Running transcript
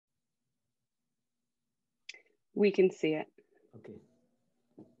We can see it. Okay.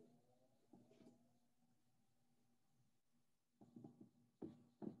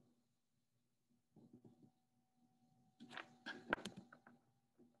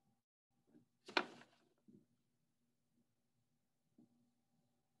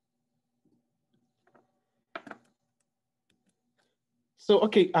 So,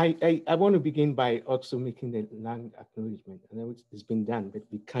 okay, I want to begin by also making the land acknowledgement. I know it's been done, but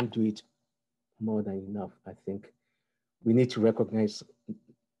we can't do it more than enough. I think we need to recognize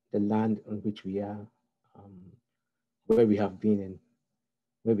the land on which we are, where we have been and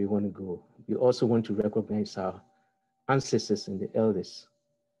where we want to go. We also want to recognize our ancestors and the elders,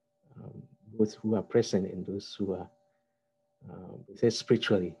 both who are present and those who are with us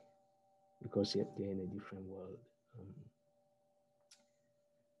spiritually, because they're in a different world.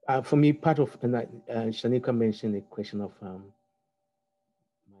 For me, part of, and Shanika mentioned the question of my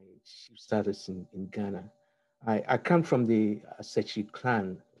chief status in Ghana. I come from the Asechi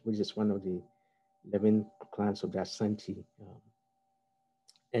clan, which is one of the 11 clans of the Asante.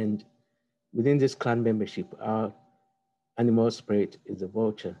 And within this clan membership, our animal spirit is the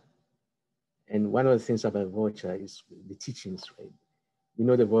vulture. And one of the things about vulture is the teachings, right? We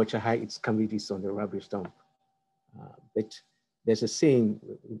know the vulture hides its cavities on the rubbish dump. But there's a saying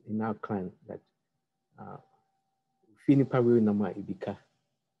in our clan that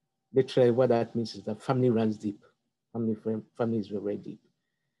literally what that means is that family runs deep. Family is very deep.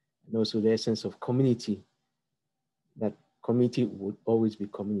 And also the essence of community, that community would always be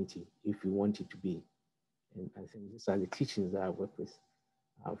community if we want it to be. And I think these are the teachings that I work with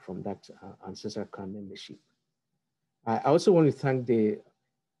from that ancestral clan membership. I also want to thank the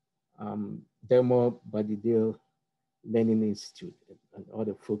Deveau Badidale Learning Institute and all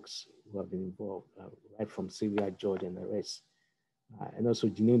the folks who have been involved, right from Sylvia, George, and the rest. And also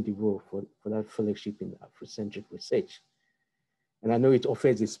Janine Deveau for that fellowship in Afrocentric research. And I know it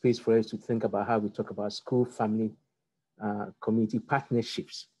offers a space for us to think about how we talk about school, family, community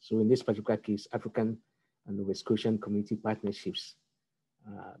partnerships. So in this particular case, African and Nova Scotian community partnerships.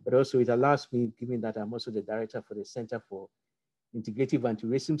 But also it allows me, given that I'm also the director for the Center for Integrative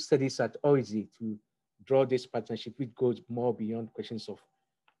Anti-Racism Studies at OISI, to draw this partnership, which goes more beyond questions of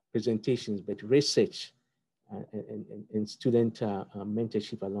presentations, but research and student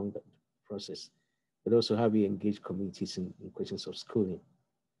mentorship along that process, but also how we engage communities in questions of schooling.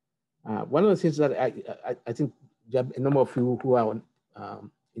 One of the things that I think there are a number of you who are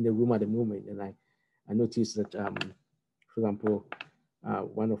in the room at the moment, and I noticed that, for example,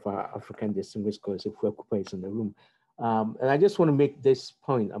 one of our African distinguished scholars, Fuekupa, is in the room. And I just want to make this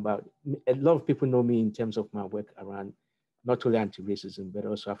point about, a lot of people know me in terms of my work around not only anti-racism, but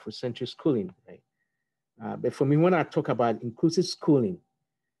also Afrocentric schooling, right? But for me, when I talk about inclusive schooling,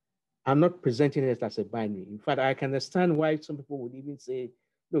 I'm not presenting it as a binary. In fact, I can understand why some people would even say,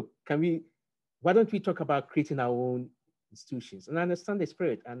 look, why don't we talk about creating our own institutions? And I understand the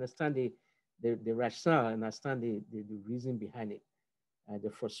spirit, I understand the rationale, and I understand the reason behind it,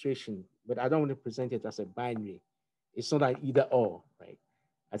 the frustration, but I don't want to present it as a binary. It's not an either or, right?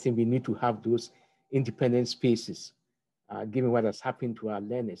 I think we need to have those independent spaces, given what has happened to our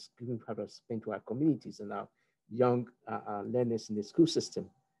learners, given what has happened to our communities and our young learners in the school system.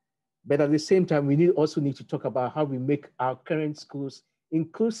 But at the same time, we also need to talk about how we make our current schools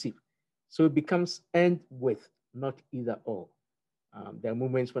inclusive. So it becomes and with, not either or. There are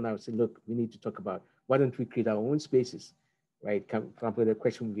moments when I would say, look, we need to talk about, why don't we create our own spaces, right? For example, the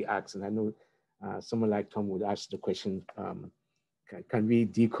question will be asked, and I know someone like Tom would ask the question, can we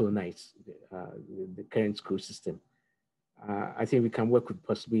decolonize the current school system? I think we can work with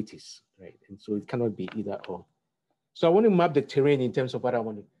possibilities, right? And so it cannot be either or. So I want to map the terrain in terms of what I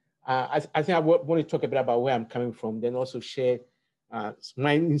want to, I think I want to talk a bit about where I'm coming from, then also share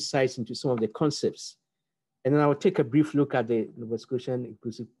my insights into some of the concepts. And then I will take a brief look at the Nova Scotian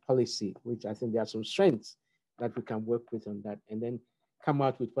inclusive policy, which I think there are some strengths that we can work with on that, and then come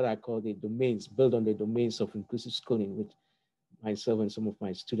out with what I call the domains, build on the domains of inclusive schooling, which myself and some of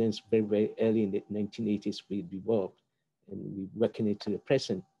my students very, very early in the 1980s, we developed, and we working it to the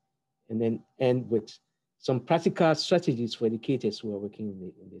present, and then end with some practical strategies for educators who are working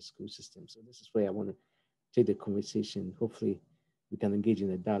in the school system. So this is where I want to take the conversation. Hopefully we can engage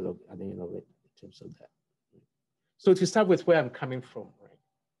in a dialogue at the end of it in terms of that. So to start with where I'm coming from,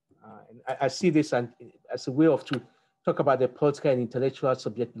 right? And I see this as a way of to talk about the political and intellectual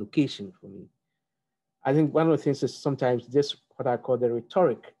subject location for me. I think one of the things is sometimes this, what I call the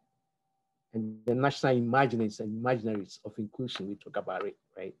rhetoric and the national imaginings and imaginaries of inclusion, we talk about it,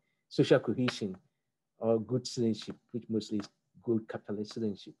 right? Social cohesion or good citizenship, which mostly is good capitalist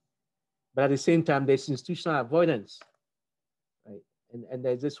citizenship. But at the same time, there's institutional avoidance, right? And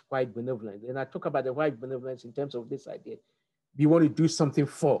there's this white benevolence. And I talk about the white benevolence in terms of this idea. We want to do something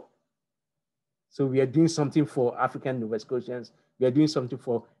for. So we are doing something for African Nova Scotians. We are doing something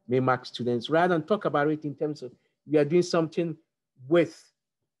for Maymark students, rather than talk about it in terms of we are doing something with,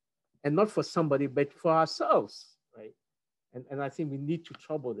 and not for somebody, but for ourselves, right? And I think we need to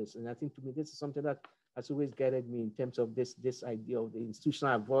trouble this. And I think to me, this is something that has always guided me in terms of this idea of the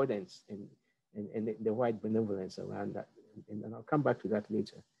institutional avoidance and the white benevolence around that. And I'll come back to that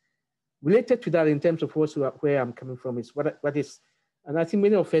later. Related to that, in terms of also where I'm coming from, is what is, and I think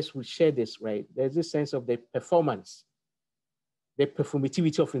many of us will share this, right? There's this sense of the performance, the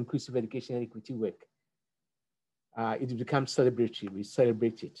performativity of inclusive education and equity work. It becomes celebratory. We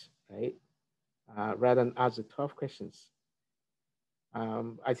celebrate it, right? Rather than ask the tough questions.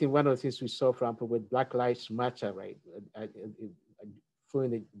 I think one of the things we saw, for example, with Black Lives Matter, right,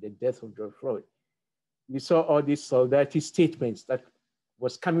 following the death of George Floyd, we saw all these solidarity statements that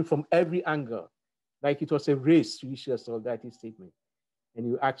was coming from every angle, like it was a race to issue a solidarity statement. And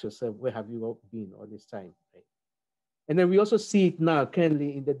you ask yourself, where have you all been all this time, right? And then we also see it now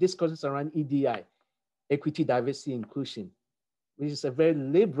currently in the discourses around EDI, equity, diversity, inclusion, which is a very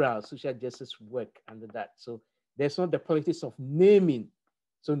liberal social justice work under that. So there's not the politics of naming.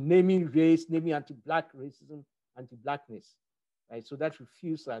 So naming race, naming anti-Black racism, anti-Blackness, right? So that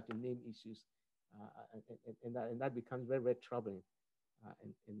refusal to name issues, and that becomes very, very troubling.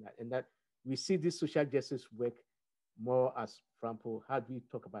 And that we see this social justice work more as, for example, how do we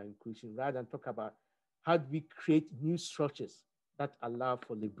talk about inclusion rather than talk about how do we create new structures that allow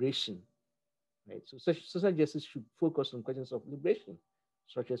for liberation, right? So social justice should focus on questions of liberation,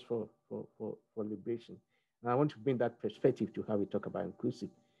 structures for liberation. And I want to bring that perspective to how we talk about inclusive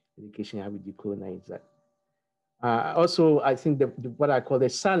education, how we decolonize that. Also, I think what I call the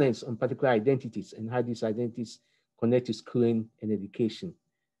silence on particular identities and how these identities connect to schooling and education.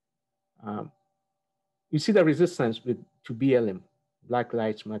 You see the resistance to BLM, Black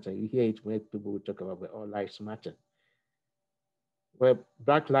Lives Matter. You hear it when people talk about all lives matter. Well,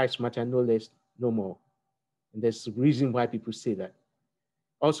 Black Lives Matter, no less, no more. And there's a reason why people say that.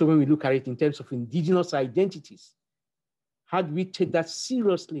 Also, when we look at it in terms of indigenous identities, how do we take that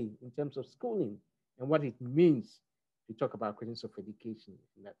seriously in terms of schooling and what it means to talk about questions of education?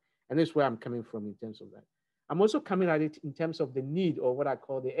 And that's where I'm coming from in terms of that. I'm also coming at it in terms of the need, or what I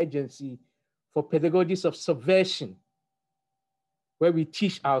call the urgency, for pedagogies of subversion, where we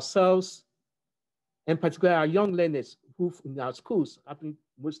teach ourselves, and particularly our young learners who in our schools happen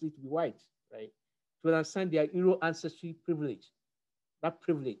mostly to be white, right, to understand their Euro ancestry privilege, that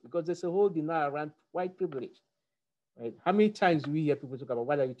privilege, because there's a whole denial around white privilege, right? How many times do we hear people talk about,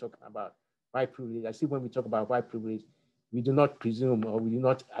 what are you talking about? White privilege. I see when we talk about white privilege, we do not presume, or we do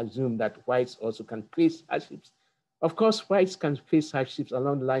not assume that whites also can face hardships. Of course, whites can face hardships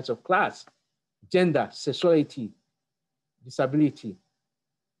along the lines of class, gender, sexuality, disability.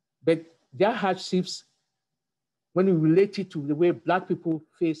 But their hardships, when we relate it to the way Black people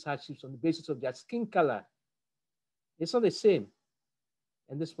face hardships on the basis of their skin color, it's not the same.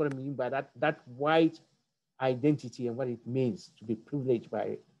 And that's what I mean by that white identity and what it means to be privileged by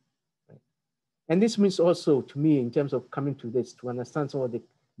it. Right? And this means also, to me, in terms of coming to this, to understand some of the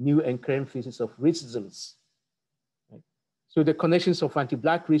new and current phases of racisms. Right? So the connections of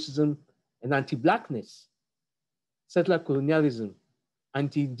anti-Black racism and anti-Blackness, settler colonialism,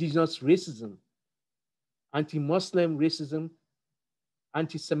 anti-Indigenous racism, anti-Muslim racism,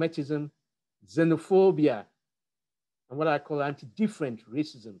 anti-Semitism, xenophobia, and what I call anti-different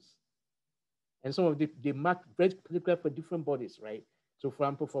racisms. And some of they mark very particular for different bodies, right? So for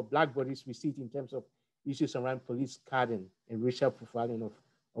example, for Black bodies, we see it in terms of issues around police carding and racial profiling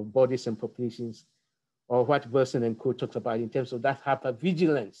of bodies and populations, or what Wilson and co talked about in terms of that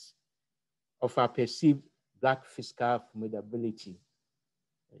hypervigilance of our perceived Black fiscal formidability.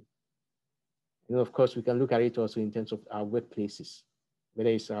 Right? And of course, we can look at it also in terms of our workplaces,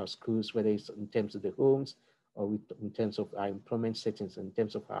 whether it's our schools, whether it's in terms of the homes, or in terms of our employment settings, in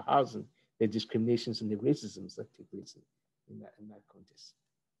terms of our housing, the discriminations and the racisms that take place in that context.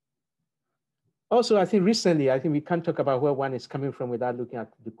 Also, I think recently, we can't talk about where one is coming from without looking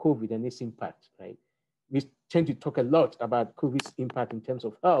at the COVID and its impact, right? We tend to talk a lot about COVID's impact in terms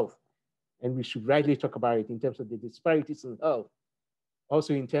of health, and we should rightly talk about it in terms of the disparities in health,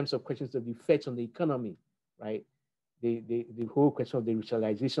 also in terms of questions of the effects on the economy, right? The whole question of the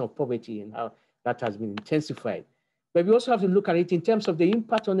racialization of poverty and how that has been intensified. But we also have to look at it in terms of the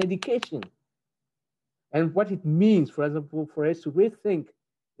impact on education and what it means, for example, for us to rethink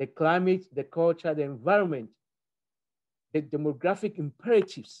the climate, the culture, the environment the demographic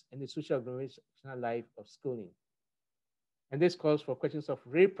imperatives and the social organizational life of schooling. And this calls for questions of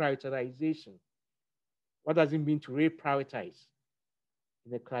reprioritization. What does it mean to reprioritize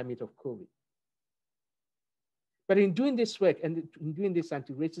in the climate of COVID? But in doing this work, and in doing this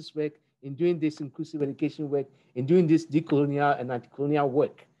anti-racist work, in doing this inclusive education work, in doing this decolonial and anti-colonial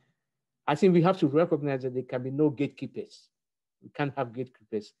work, I think we have to recognize that there can be no gatekeepers. We can't have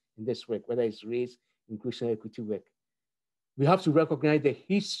gatekeepers in this work, whether it's race, inclusion, equity work. We have to recognize the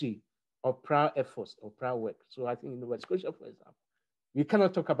history of prior efforts or prior work. So I think in Nova Scotia, for example, we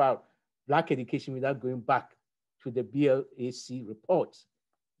cannot talk about Black education without going back to the BLAC report,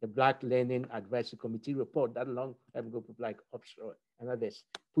 the Black Learning Advisory Committee report that long time ago people like Offshore and others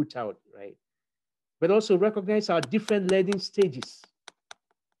put out, right? But also recognize our different learning stages,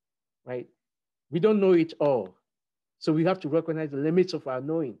 right? We don't know it all. So we have to recognize the limits of our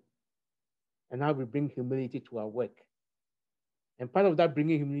knowing and how we bring humility to our work. And part of that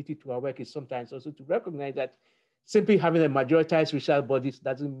bringing humility to our work is sometimes also to recognize that simply having a majoritized racial bodies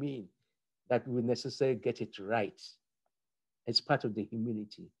doesn't mean that we will necessarily get it right. It's part of the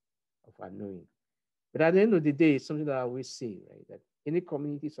humility of our knowing. But at the end of the day, it's something that I always say, right? That any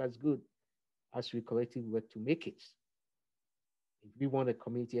community is as good as we collectively work to make it. If we want a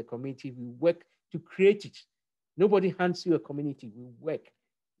community, we work to create it. Nobody hands you a community, we work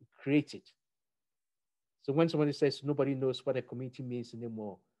to create it. So when somebody says nobody knows what a community means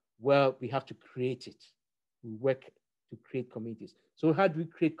anymore, well, we have to create it. We work to create communities. So how do we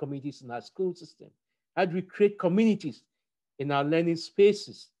create communities in our school system? How do we create communities in our learning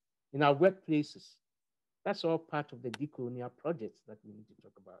spaces, in our workplaces? That's all part of the decolonial projects that we need to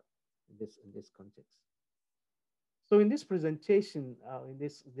talk about in this context. So in this presentation, in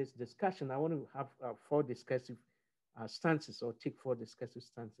this discussion, I want to have 4 discursive stances, or take 4 discursive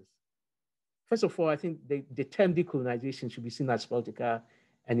stances. First of all, I think the term decolonization should be seen as political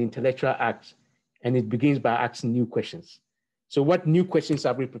and intellectual act, and it begins by asking new questions. So what new questions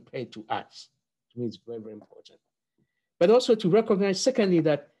are we prepared to ask? To me, it's very, very important. But also to recognize, secondly,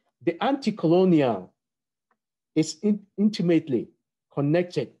 that the anti-colonial is intimately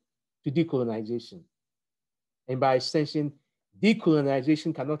connected to decolonization. And by extension,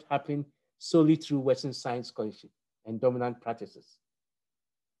 decolonization cannot happen solely through Western science scholarship and dominant practices.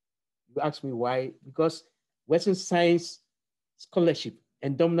 You ask me why? Because Western science scholarship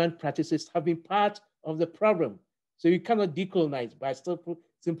and dominant practices have been part of the problem. So you cannot decolonize by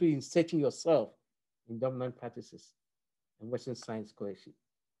simply inserting yourself in dominant practices and Western science scholarship.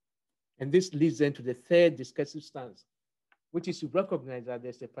 And this leads then to the 3rd discursive stance, which is to recognize that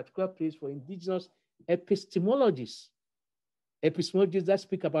there's a particular place for indigenous epistemologies that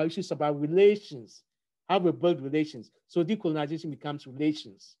speak about issues about relations, how we build relations. So decolonization becomes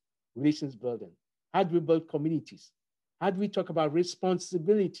relations building. How do we build communities? How do we talk about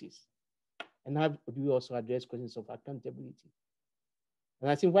responsibilities? And how do we also address questions of accountability? And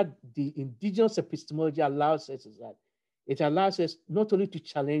I think what the indigenous epistemology allows us is that it allows us not only to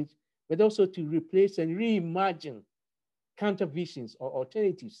challenge, but also to replace and reimagine counter-visions or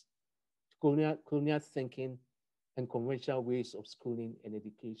alternatives to colonial thinking and conventional ways of schooling and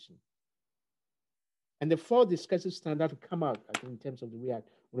education. And the 4 discursive standards to come out, I think, in terms of the way I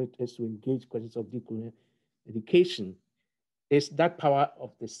want us to engage questions of decolonial education is that power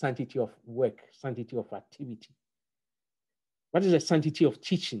of the sanctity of work, sanctity of activity. What is the sanctity of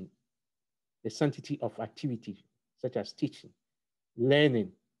teaching? The sanctity of activity, such as teaching,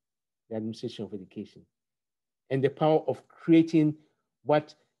 learning, the administration of education, and the power of creating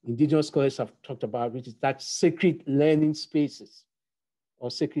what indigenous scholars have talked about, which is that sacred learning spaces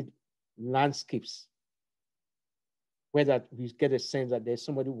or sacred landscapes, where that we get a sense that there's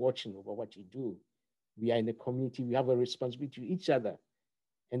somebody watching over what you do. We are in a community, we have a responsibility to each other.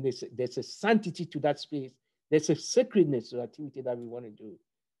 And there's a sanctity to that space. There's a sacredness to the activity that we want to do.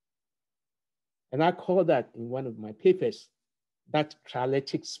 And I call that in one of my papers, that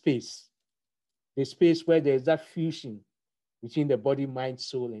trialectic space, the space where there's that fusion between the body, mind,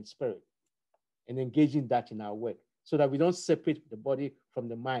 soul, and spirit, and engaging that in our work so that we don't separate the body from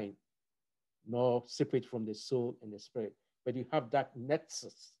the mind, nor separate from the soul and the spirit, but you have that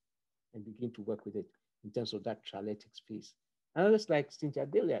nexus and begin to work with it in terms of that trialectic space. And others like Cynthia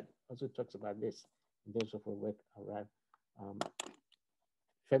Deliad also talks about this in terms of her work around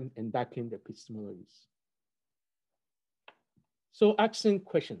and darkening the epistemologies. So asking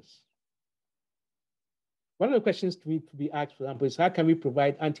questions. One of the questions to be asked, for example, is how can we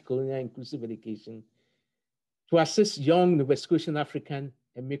provide anti-colonial inclusive education to assist young Nova Scotian African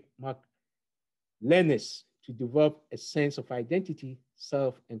and Mi'kmaq learners to develop a sense of identity,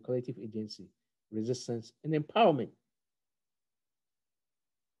 self, and collective agency, resistance, and empowerment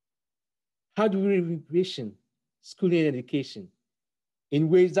How do we revision schooling and education in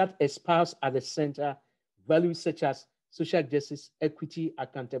ways that espouse at the center values such as social justice, equity,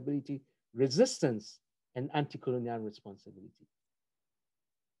 accountability, resistance, and anti-colonial responsibility?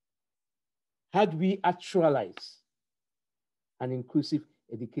 How do we actualize an inclusive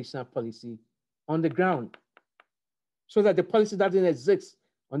educational policy on the ground so that the policy doesn't exist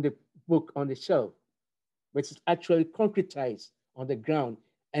on the book, on the shelf, but it's actually concretized on the ground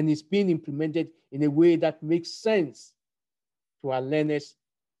and is being implemented in a way that makes sense to our learners,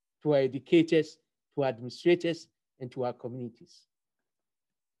 to our educators, to our administrators, and to our communities?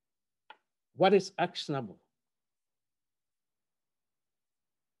 What is actionable?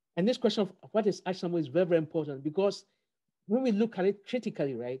 And this question of what is actionable is very, very important, because when we look at it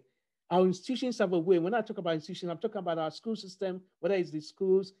critically, right, our institutions have a way. When I talk about institutions, I'm talking about our school system, whether it's the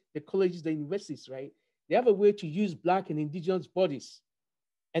schools, the colleges, the universities, right? They have a way to use Black and Indigenous bodies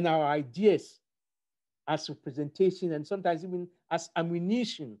and our ideas as representation and sometimes even as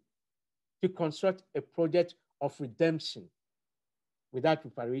ammunition to construct a project of redemption without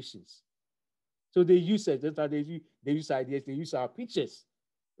reparations. So they use it, they use ideas, they use our pictures,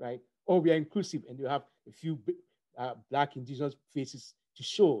 right? Or we are inclusive, and you have a few Black Indigenous faces to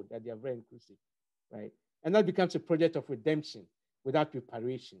show that they are very inclusive, right? And that becomes a project of redemption without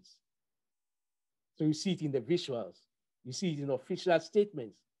reparations. So you see it in the visuals, you see it in official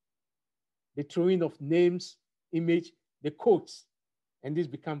statements, the throwing of names, image, the quotes, and this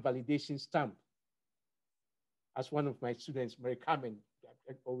become validation stamp. As one of my students, Mary Carmen,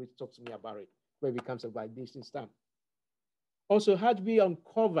 always talks to me about it, where it becomes a validation stamp. Also, how do we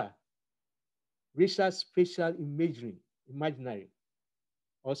uncover racial spatial imaginary,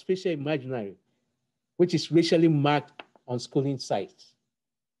 or spatial imaginary, which is racially marked on schooling sites?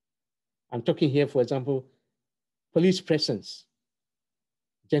 I'm talking here, for example, police presence,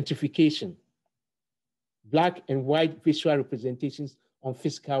 gentrification, Black and white visual representations on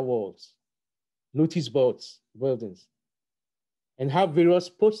physical walls, notice boards, buildings, and how various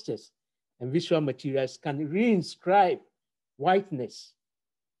posters and visual materials can reinscribe whiteness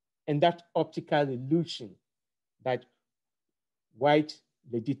and that optical illusion that white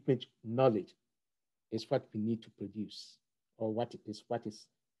legitimate knowledge is what we need to produce, or what is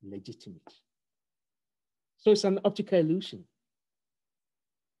legitimate. So it's an optical illusion.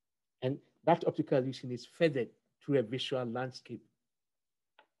 And that optical illusion is feathered through a visual landscape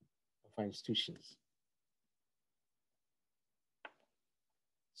of our institutions.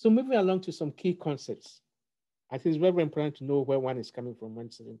 So moving along to some key concepts, I think it's very important to know where one is coming from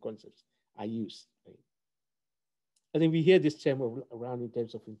when certain concepts are used. Right? I think we hear this term around in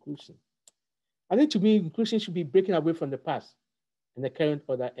terms of inclusion. I think to me, inclusion should be breaking away from the past and the current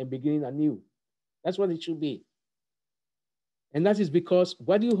order and beginning anew. That's what it should be. And that is because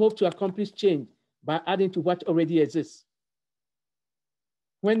what do you hope to accomplish change by adding to what already exists?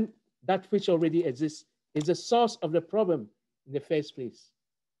 When that which already exists is the source of the problem in the first place.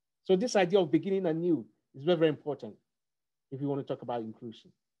 So this idea of beginning anew is very, very important if you want to talk about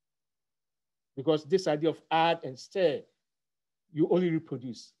inclusion. Because this idea of add and stir, you only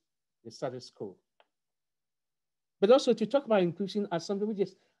reproduce the status quo. But also to talk about inclusion as something which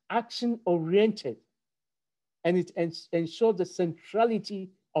is action-oriented, and it ensures the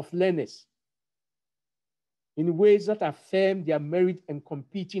centrality of learners in ways that affirm their merit and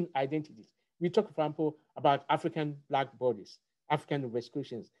competing identities. We talk, for example, about African Black bodies, African West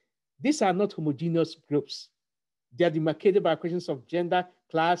Coasters. These are not homogeneous groups. They are demarcated by questions of gender,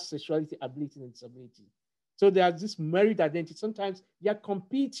 class, sexuality, ability, and disability. So there are this merit identity. Sometimes they are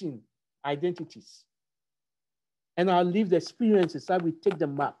competing identities. And our lived experiences, how we take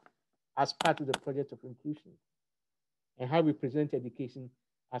them up as part of the project of inclusion, and how we present education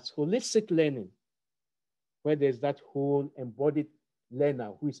as holistic learning, where there's that whole embodied learner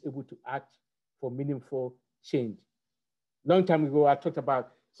who is able to act for meaningful change. Long time ago, I talked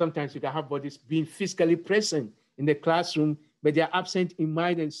about sometimes you can have bodies being physically present in the classroom, but they're absent in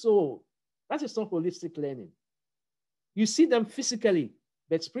mind and soul. That is not holistic learning. You see them physically,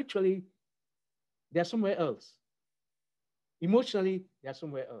 but spiritually, they're somewhere else. Emotionally, they're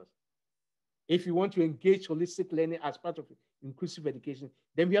somewhere else. If you want to engage holistic learning as part of inclusive education,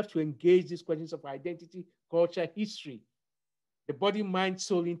 then we have to engage these questions of identity, culture, history, the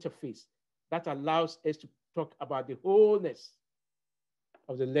body-mind-soul interface that allows us to talk about the wholeness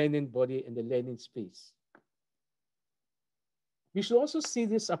of the learning body and the learning space. We should also see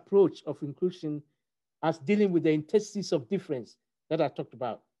this approach of inclusion as dealing with the intensities of difference that I talked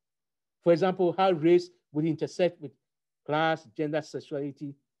about. For example, how race would intersect with class, gender,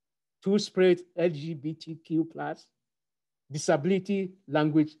 sexuality, two-spirit, LGBTQ+, disability,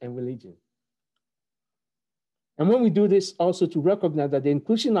 language, and religion. And when we do this, also to recognize that the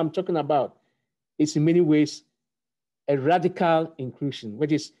inclusion I'm talking about is in many ways a radical inclusion,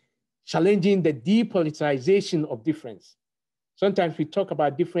 which is challenging the depoliticization of difference. Sometimes we talk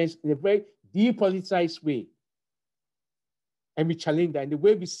about difference in a very depoliticized way. And we challenge that. And the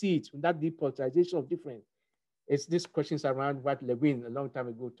way we see it, in that depoliticization of difference, is these questions around what Lewin a long time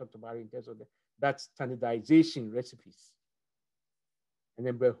ago talked about in terms of that standardization recipes. And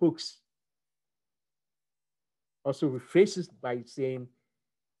then Bell Hooks also rephrases by saying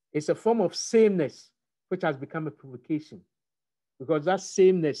it's a form of sameness which has become a provocation, because that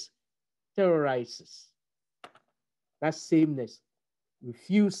sameness terrorizes. That sameness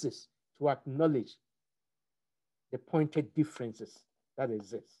refuses to acknowledge the pointed differences that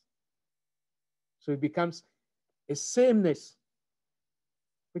exist. So it becomes a sameness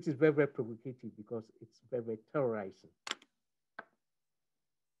which is very, very provocative because it's very, very terrorizing.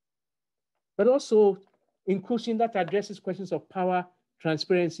 But also inclusion that addresses questions of power,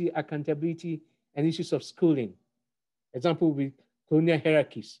 transparency, accountability, and issues of schooling. Example with colonial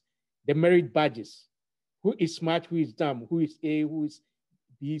hierarchies, the merit badges, who is smart, who is dumb, who is A, who is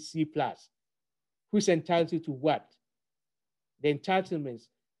B, C+, who is entitled to what, the entitlements,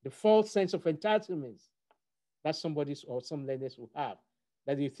 the false sense of entitlements that somebody or some learners will have,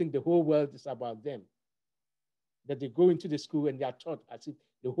 that they think the whole world is about them, that they go into the school and they are taught as if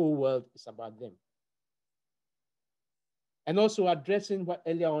the whole world is about them. And also addressing what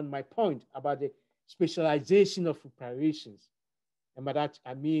earlier on my point about the specialization of preparations. And by that,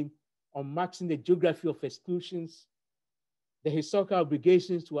 I mean unmarking the geography of exclusions, the historical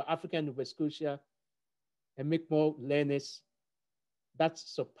obligations to African Nova Scotia, and make more learners that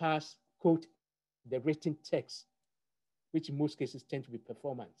surpass, quote, the written text, which in most cases tend to be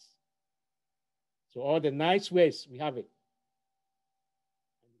performance. So all the nice ways, we have it,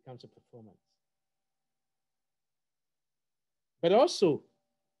 and it becomes a performance. But also,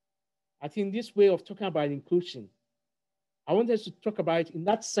 I think this way of talking about inclusion, I want us to talk about it in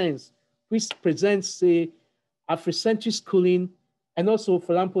that sense, which presents, say, Afrocentric schooling, and also,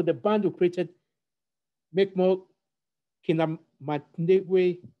 for example, the band operated make more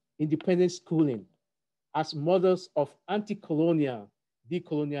Kinamatnewe independent schooling as models of anti-colonial,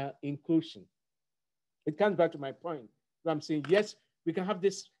 decolonial inclusion. It comes back to my point. So I'm saying, yes, we can have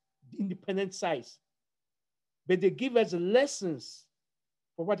this independent size, but they give us lessons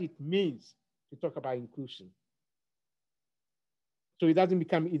for what it means to talk about inclusion. So it doesn't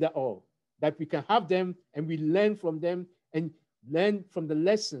become either or, that we can have them and we learn from them and learn from the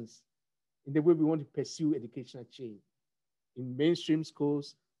lessons in the way we want to pursue educational change in mainstream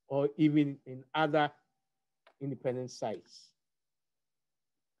schools or even in other independent sites.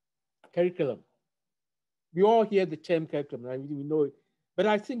 Curriculum. We all hear the term curriculum, right? We know it. But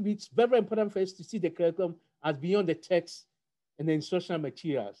I think it's very important for us to see the curriculum as beyond the text and the instructional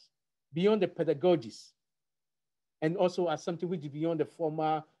materials, beyond the pedagogies, and also as something which is beyond the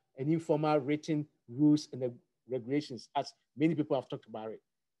formal and informal written rules and the regulations, as many people have talked about it.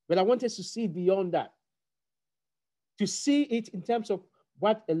 But I want us to see beyond that, to see it in terms of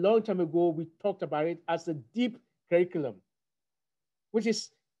what a long time ago we talked about it as a deep curriculum, which is,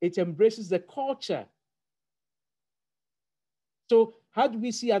 it embraces the culture. So how do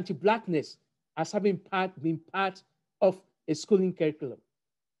we see anti-Blackness as having been part of a schooling curriculum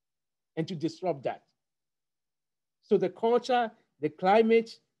and to disrupt that? So the culture, the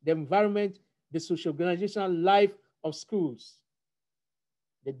climate, the environment, the social organizational life of schools,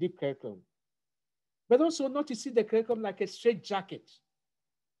 the deep curriculum. But also not to see the curriculum like a straitjacket,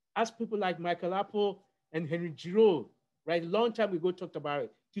 as people like Michael Apple and Henry Giroux, right, a long time ago talked about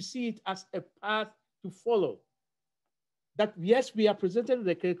it, to see it as a path to follow. That yes, we are presented with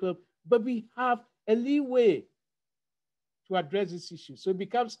the curriculum, but we have a leeway to address this issue. So it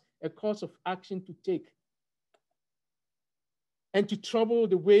becomes a course of action to take and to trouble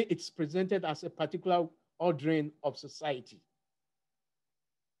the way it's presented as a particular ordering of society.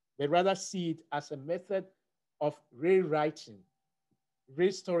 They rather see it as a method of rewriting,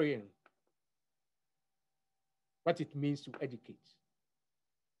 restoring what it means to educate.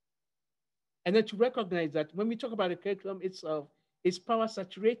 And then to recognize that when we talk about the curriculum itself, it's power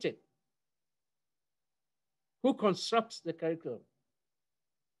saturated. Who constructs the curriculum?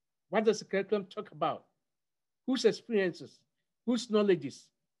 What does the curriculum talk about? Whose experiences? Whose knowledges?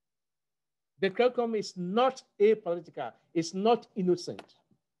 The curriculum is not apolitical. It's not innocent.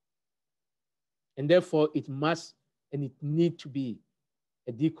 And therefore, it must and it needs to be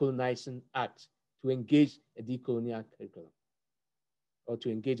a decolonizing act to engage a decolonial curriculum, or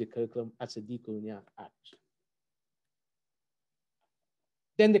to engage a curriculum as a decolonial act.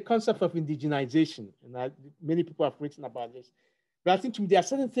 Then the concept of indigenization, and many people have written about this. But I think to me, there are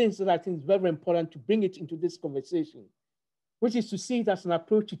certain things that I think is very important to bring it into this conversation, which is to see it as an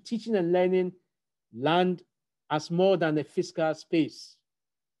approach to teaching and learning land as more than a physical space.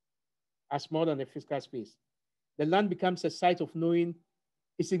 As more than a physical space. The land becomes a site of knowing.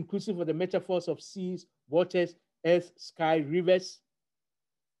 It's inclusive of the metaphors of seas, waters, earth, sky, rivers,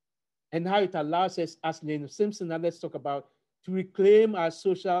 and how it allows us, as Lena Simpson and others talk about, to reclaim our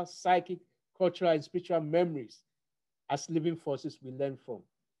social, psychic, cultural, and spiritual memories as living forces we learn from.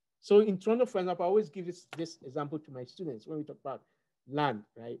 So in Toronto, for example, I always give this example to my students when we talk about land,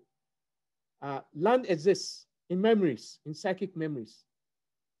 right? Land exists in memories, in psychic memories.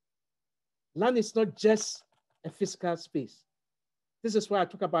 Land is not just a physical space. This is why I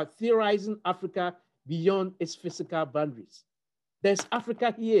talk about theorizing Africa beyond its physical boundaries. There's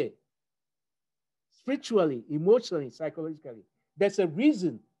Africa here, spiritually, emotionally, psychologically. There's a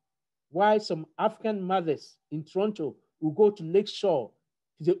reason why some African mothers in Toronto will go to Lake Shore,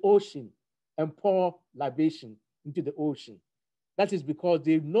 to the ocean, and pour libation into the ocean. That is because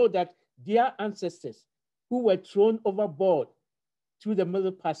they know that their ancestors who were thrown overboard through the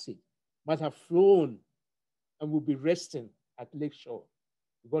Middle Passage must have flown and will be resting at Lake Shore.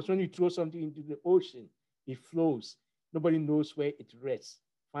 Because when you throw something into the ocean, it flows. Nobody knows where it rests,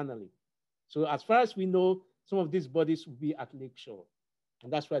 finally. So as far as we know, some of these bodies will be at Lake Shore.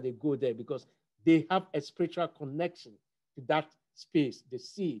 And that's why they go there, because they have a spiritual connection to that space, the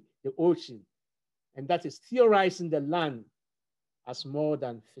sea, the ocean. And that is theorizing the land as more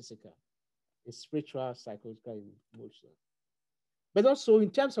than physical. It's spiritual, psychological, and emotional. But also in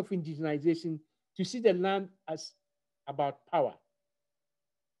terms of indigenization, to see the land as about power,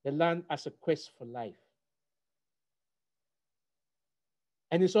 the land as a quest for life.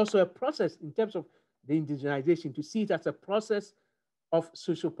 And it's also a process in terms of the indigenization, to see it as a process of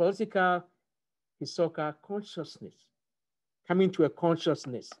socio-political, historical consciousness, coming to a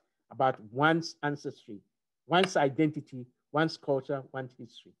consciousness about one's ancestry, one's identity, one's culture, one's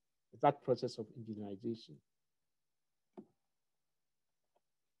history. It's that process of indigenization.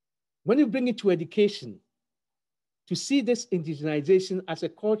 When you bring it to education, to see this indigenization as a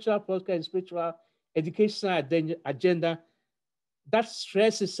cultural, political, and spiritual educational agenda that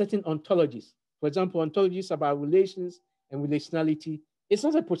stresses certain ontologies. For example, ontologies about relations and relationality. It's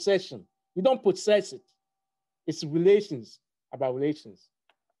not a possession. You don't possess it. It's relations about relations.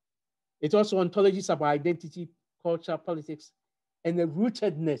 It's also ontologies about identity, culture, politics, and the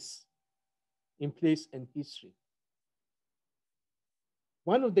rootedness in place and history.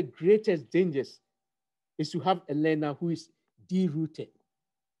 One of the greatest dangers is to have a learner who is derooted,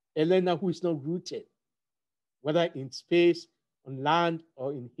 a learner who is not rooted, whether in space, on land,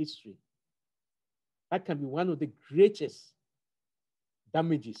 or in history. That can be one of the greatest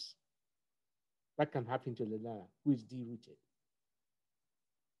damages that can happen to the learner who is derooted.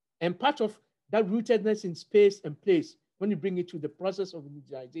 And part of that rootedness in space and place, when you bring it to the process of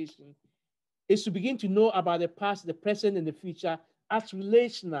indigenization, is to begin to know about the past, the present, and the future as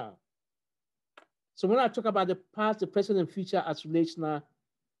relational. So when I talk about the past, the present, and future as relational,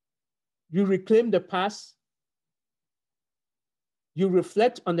 you reclaim the past, you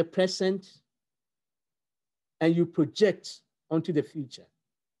reflect on the present, and you project onto the future.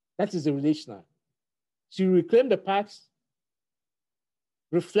 That is the relational. So you reclaim the past,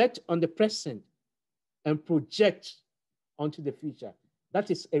 reflect on the present, and project onto the future.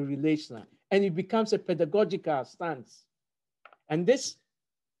 That is a relational. And it becomes a pedagogical stance. And this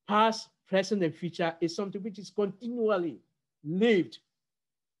past, present, and future is something which is continually lived.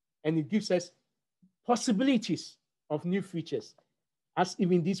 And it gives us possibilities of new futures, as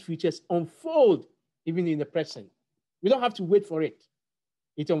even these futures unfold even in the present. We don't have to wait for it.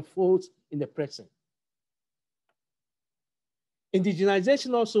 It unfolds in the present.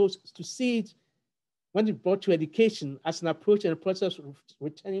 Indigenization also, to see it when it brought to education as an approach and a process of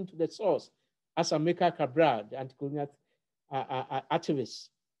returning to the source, as Amilcar Cabral, the anti-colonial activist,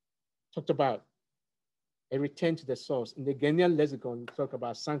 talked about a return to the source. In the Ghanaian lexicon, we talk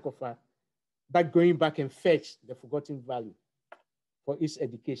about Sankofa, that going back and fetch the forgotten value for its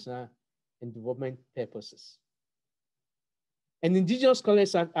educational and development purposes. And indigenous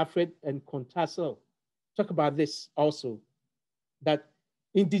scholars like Alfred and Conceptual talk about this also, that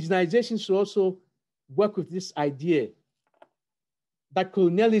indigenization should also work with this idea that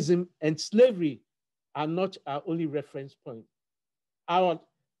colonialism and slavery are not our only reference point. Our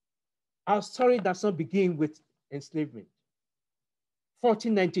story does not begin with enslavement.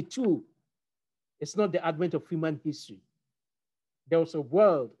 1492 is not the advent of human history. There was a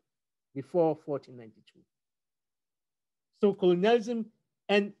world before 1492. So colonialism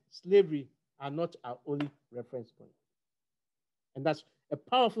and slavery are not our only reference point. And that's a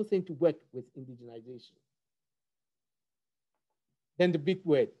powerful thing to work with indigenization. Then the big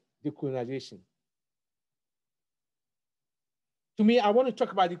word, decolonization. To me, I want to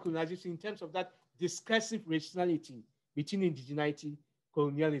talk about decolonization in terms of that discursive rationality between indigeneity,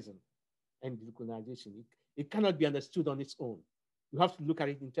 colonialism, and decolonization. It cannot be understood on its own. You have to look at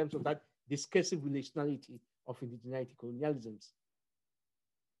it in terms of that discursive relationality of indigeneity, colonialisms,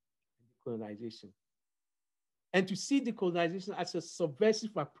 and decolonization. And to see decolonization as a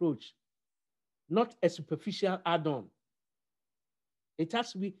subversive approach, not a superficial add-on. It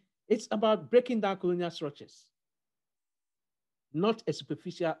has to be, it's about breaking down colonial structures, not a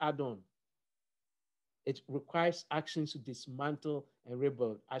superficial add-on. It requires actions to dismantle and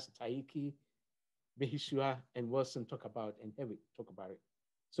rebuild, as Taiki, Behishua, and Wilson talk about, and Hewitt talk about it.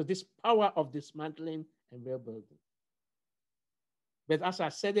 So this power of dismantling and rebuilding. But as I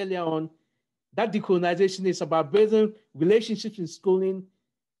said earlier on, that decolonization is about building relationships in schooling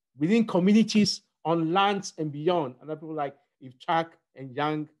within communities on lands and beyond. And people like Ivchak and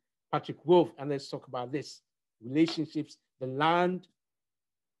Young, Patrick Wolf, and let's talk about this. Relationships, the land,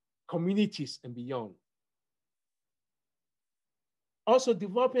 communities, and beyond. Also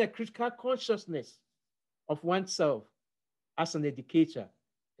developing a critical consciousness of oneself as an educator,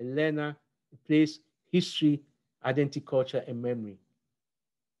 a learner, a place, history, identity, culture, and memory.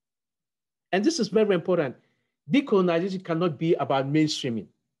 And this is very important. Decolonization cannot be about mainstreaming.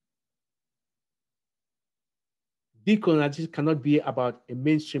 Decolonization cannot be about a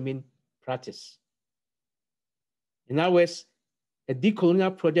mainstreaming practice. In other words, a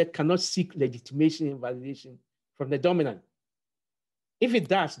decolonial project cannot seek legitimation and validation from the dominant. If it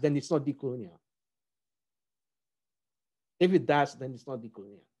does, then it's not decolonial. If it does, then it's not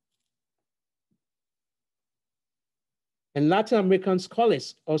decolonial. And Latin American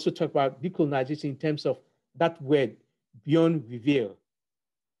scholars also talk about decolonization in terms of that word, beyond reveal,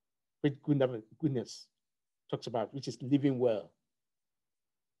 which goodness talks about, which is living well.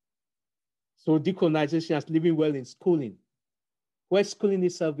 So decolonization as living well in schooling, where schooling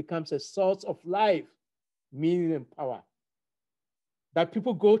itself becomes a source of life, meaning, and power. That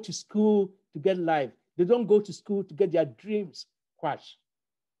people go to school to get life. They don't go to school to get their dreams crushed.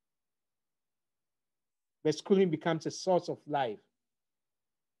 But schooling becomes a source of life.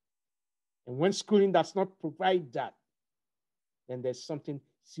 And when schooling does not provide that, then there's something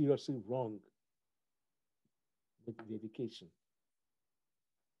seriously wrong with the education.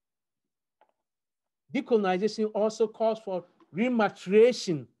 Decolonization also calls for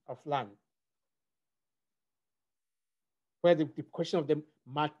rematriation of land, where the question of the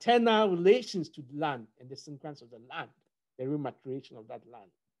maternal relations to the land and the significance of the land, the rematriation of that land,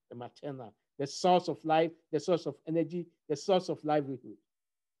 the maternal, the source of life, the source of energy, the source of livelihood.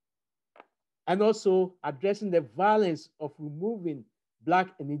 And also addressing the violence of removing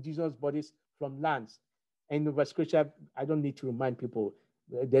Black and indigenous bodies from lands. And in Nova Scotia, I don't need to remind people,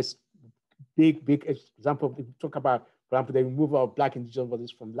 there's big example, people talk about, for example, the removal of Black indigenous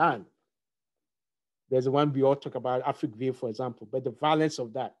bodies from land. There's the one we all talk about, Africville, for example, but the violence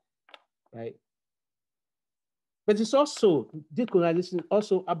of that, right? But it's also, decolonization is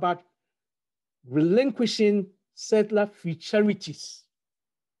also about relinquishing settler futurities.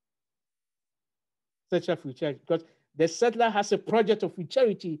 Settler futurity, because the settler has a project of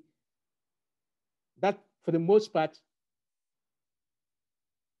futurity that, for the most part,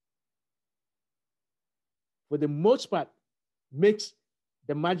 makes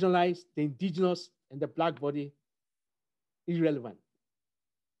the marginalized, the indigenous, and the Black body irrelevant.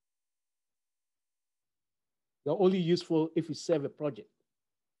 They're only useful if you serve a project.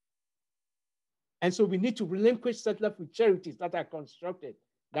 And so we need to relinquish settler futurities that are constructed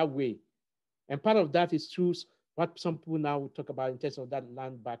that way. And part of that is through what some people now will talk about in terms of that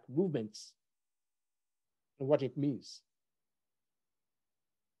land back movements and what it means.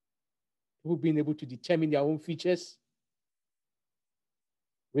 People being able to determine their own features,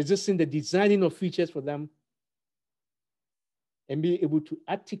 resisting the designing of features for them, and being able to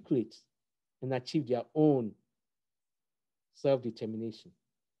articulate and achieve their own self-determination.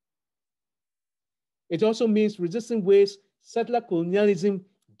 It also means resisting ways settler colonialism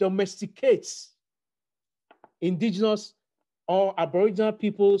domesticates indigenous or aboriginal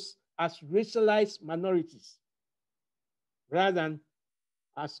peoples as racialized minorities rather than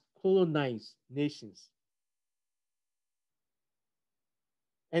as colonized nations.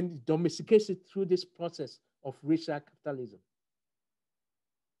 And it domesticates it through this process of racial capitalism.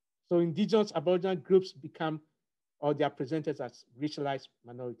 So indigenous aboriginal groups become, or they are presented as racialized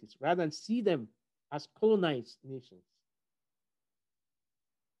minorities rather than see them as colonized nations.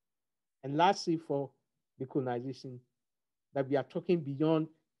 And lastly, for decolonization, that we are talking beyond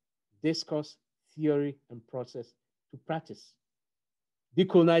discourse, theory, and process to practice.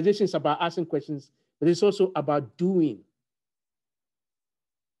 Decolonization is about asking questions, but it's also about doing.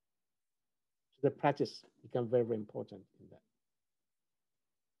 So the practice becomes very, very important in that.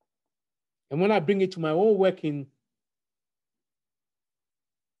 And when I bring it to my own work in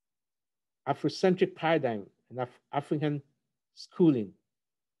Afrocentric paradigm and African schooling,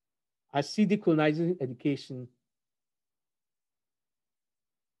 I see decolonizing education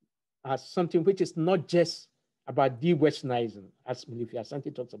as something which is not just about de-Westernizing, as Milifi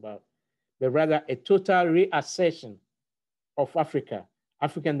Asante talks about, but rather a total reassertion of Africa,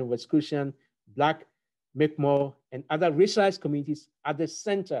 African Nova Scotian, Black, Mi'kmaq, and other racialized communities at the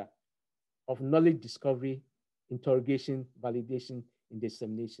center of knowledge discovery, interrogation, validation, and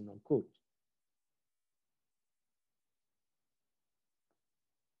dissemination, unquote.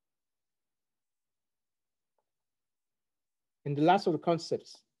 And the last of the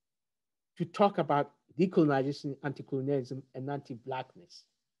concepts to talk about decolonization, anti-colonialism, and anti-Blackness,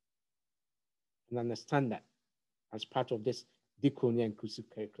 and understand that as part of this decolonial inclusive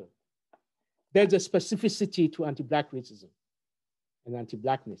curriculum. There's a specificity to anti-Black racism and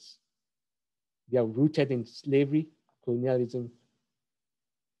anti-Blackness. They are rooted in slavery, colonialism,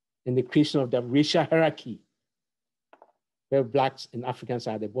 and the creation of the racial hierarchy where Blacks and Africans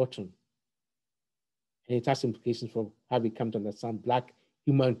are at the bottom. And it has implications for how we come to understand Black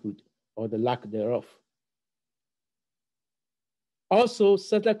humanhood or the lack thereof. Also,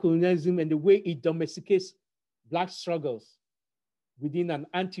 settler colonialism and the way it domesticates Black struggles within an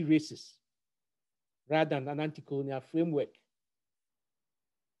anti-racist rather than an anti-colonial framework.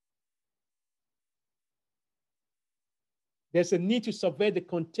 There's a need to subvert the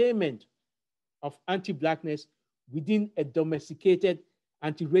containment of anti-Blackness within a domesticated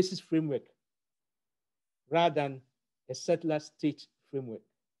anti-racist framework rather than a settler state framework.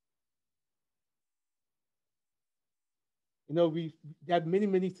 You know, there are many,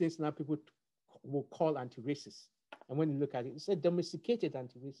 many things now people will call anti-racist. And when you look at it, it's a domesticated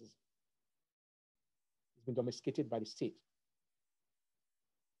anti-racism. It's been domesticated by the state.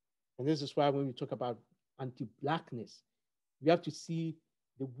 And this is why when we talk about anti-Blackness, we have to see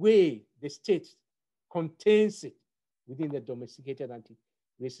the way the state contains it within the domesticated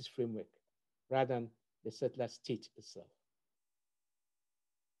anti-racist framework rather than the settler state itself.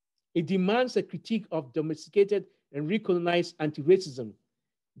 It demands a critique of domesticated and recolonized anti-racism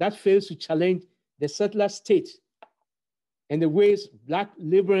that fails to challenge the settler state and the ways Black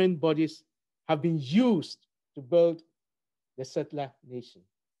laboring bodies have been used to build the settler nation,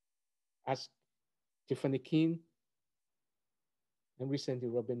 as Tiffany King and recently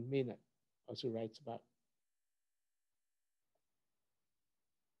Robin Maynard also writes about.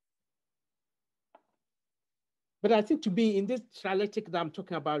 But I think to me, in this dialectic that I'm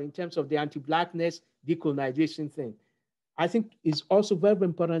talking about in terms of the anti-Blackness decolonization thing, I think it's also very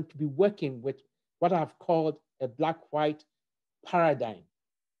important to be working with what I've called a Black-white paradigm.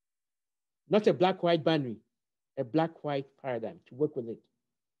 Not a Black-white binary, a Black-white paradigm, to work with it.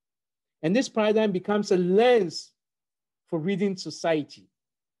 And this paradigm becomes a lens for reading society,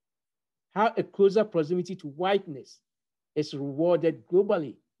 how a closer proximity to whiteness is rewarded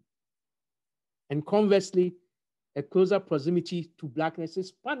globally. And conversely, a closer proximity to Blackness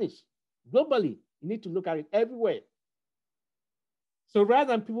is punished globally. You need to look at it everywhere. So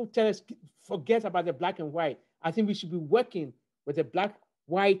rather than people tell us, forget about the Black and white, I think we should be working with a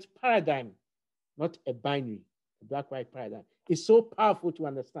Black-white paradigm, not a binary, a Black-white paradigm. It's so powerful to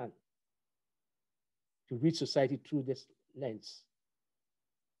understand, to read society through this lens.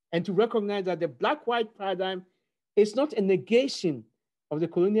 And to recognize that the Black-white paradigm is not a negation of the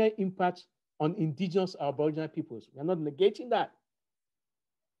colonial impact on indigenous or aboriginal peoples. We're not negating that.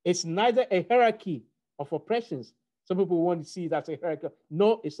 It's neither a hierarchy of oppressions. Some people want to see that as a hierarchy.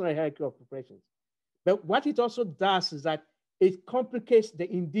 No, it's not a hierarchy of oppressions. But what it also does is that it complicates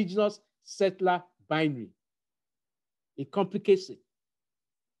the indigenous settler binary. It complicates it.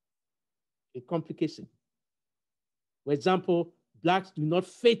 It complicates it. For example, Blacks do not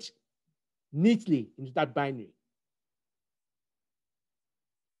fit neatly into that binary.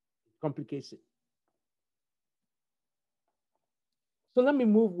 It complicates it. So let me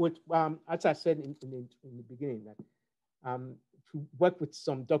move with, as I said in the beginning, that to work with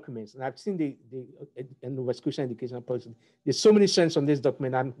some documents. And I've seen the Nova Scotian educational policy. There's so many strands on this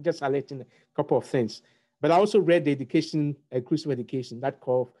document. I'm just highlighting a couple of things. But I also read the inclusive education, that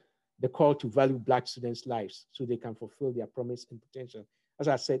the call to value Black students' lives so they can fulfill their promise and potential. As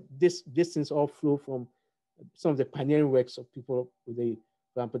I said, these things all flow from some of the pioneering works of people with the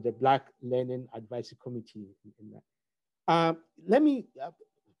For example, the Black Learning Advisory Committee. In that. Let me,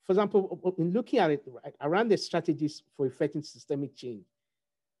 for example, in looking at it, around the strategies for effecting systemic change,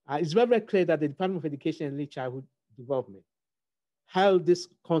 it's very, very clear that the Department of Education and Early Childhood Development held these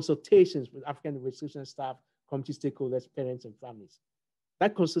consultations with African institution staff, community stakeholders, parents, and families.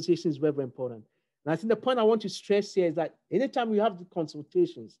 That consultation is very, very important. And I think the point I want to stress here is that anytime we have the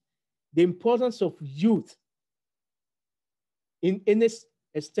consultations, the importance of youth in this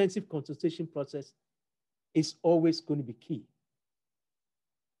extensive consultation process is always going to be key.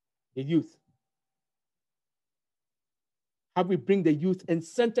 The youth. How we bring the youth and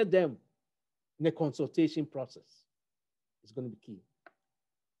center them in the consultation process is going to be key.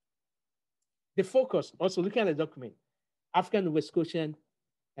 The focus, also looking at the document, African Nova Scotian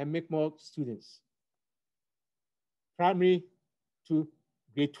and Mi'kmaq students, primary to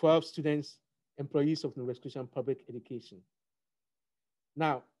grade 12 students, employees of Nova Scotian public education.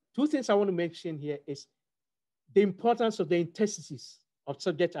 Now, two things I want to mention here is the importance of the interstices of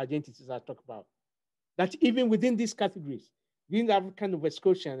subject identities I talk about. That even within these categories, within the African Nova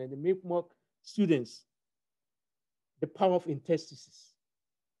Scotian and the Mi'kmaq students, the power of interstices,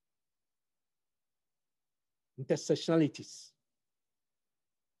 intersectionalities.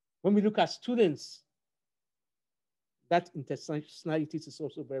 When we look at students, that intersectionalities is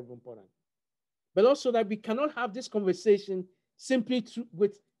also very, very important. But also that we cannot have this conversation simply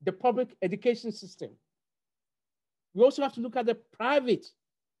with the public education system. We also have to look at the private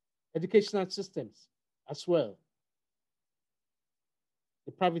educational systems as well.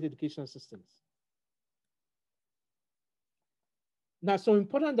 The private educational systems. Now, some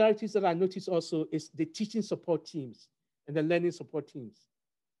important directives that I noticed also is the teaching support teams and the learning support teams.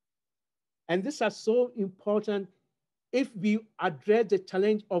 And these are so important if we address the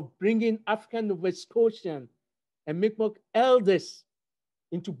challenge of bringing African Nova Scotian and Mi'kmaq elders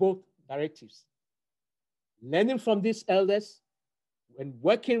into both directives. Learning from these elders and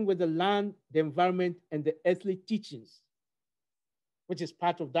working with the land, the environment, and the earthly teachings, which is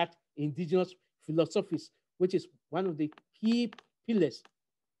part of that indigenous philosophies, which is one of the key pillars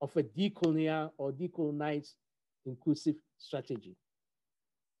of a decolonial or decolonized inclusive strategy.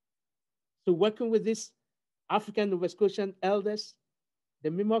 So working with these African Nova Scotian elders,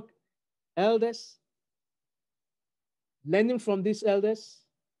 the Mi'kmaq elders, learning from these elders,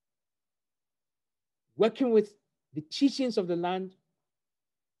 working with the teachings of the land,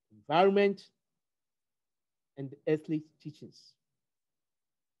 environment, and the earthly teachings.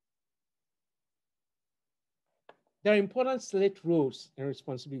 There are important select roles and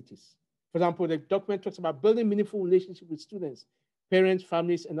responsibilities. For example, the document talks about building meaningful relationships with students, parents,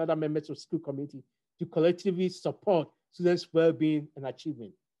 families, and other members of school community to collectively support students' well-being and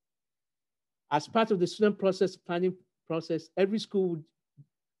achievement. As part of the student process planning process, every school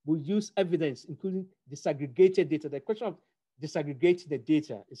will use evidence, including disaggregated data. The question of disaggregating the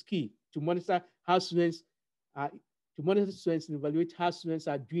data is key to monitor how students, and evaluate how students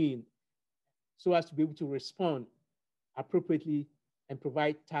are doing so as to be able to respond appropriately and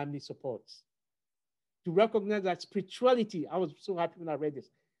provide timely supports. To recognize that spirituality, I was so happy when I read this,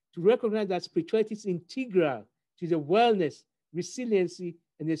 to recognize that spirituality is integral to the wellness, resiliency,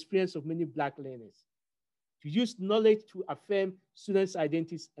 and the experience of many Black learners. To use knowledge to affirm students'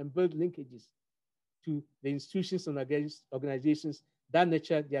 identities and build linkages to the institutions and organizations that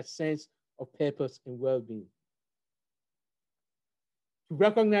nurture their sense of purpose and well-being. To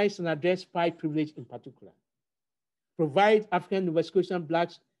recognize and address white privilege in particular. Provide African Nova Scotian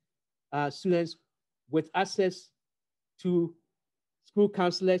Black students with access to school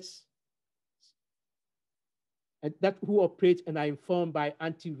counselors and that who operate and are informed by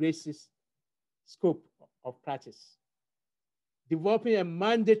anti-racist scope of practice. Developing a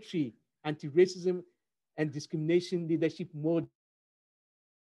mandatory anti-racism and discrimination leadership model.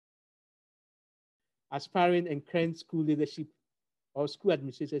 Aspiring and current school leadership or school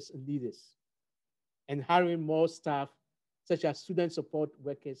administrators and leaders. And hiring more staff, such as student support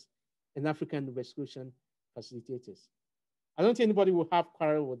workers and African Nova Scotian facilitators. I don't think anybody will have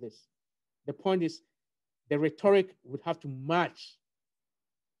quarrel with this. The point is, the rhetoric would have to match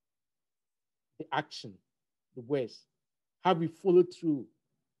the action, the words, how we follow through,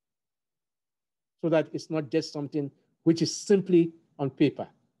 so that it's not just something which is simply on paper.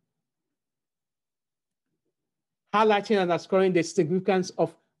 Highlighting and underscoring the significance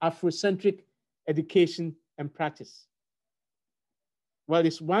of Afrocentric education and practice. Well,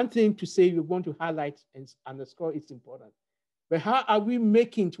 it's one thing to say we want to highlight and underscore it's important, but how are we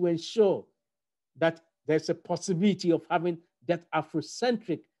making to ensure that there's a possibility of having that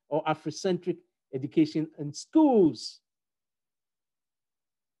Afrocentric or Afrocentric education in schools?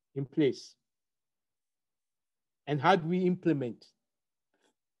 in place? And how do we implement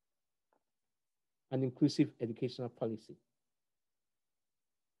an inclusive educational policy?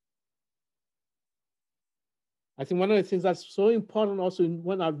 I think one of the things that's so important also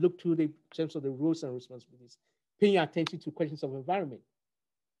when I look through the terms of the roles and responsibilities, paying attention to questions of environment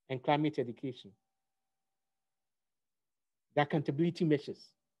and climate education, the accountability measures,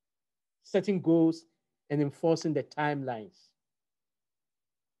 setting goals and enforcing the timelines.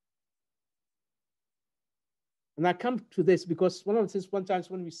 And I come to this because one of the things sometimes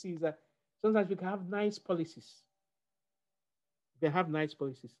when we see is that sometimes we can have nice policies. They have nice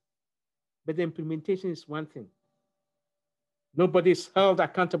policies, but the implementation is one thing. Nobody is held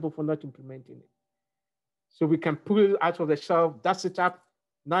accountable for not implementing it. So we can pull it out of the shelf, dust it up,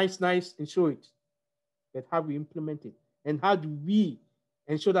 nice, and show it. But how we implement it, and how do we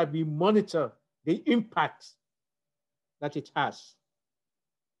ensure that we monitor the impact that it has?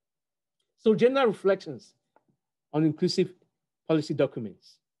 So general reflections on inclusive policy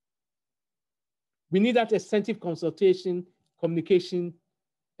documents. We need that extensive consultation, communication,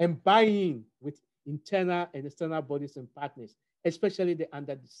 and buy-in with internal and external bodies and partners, especially the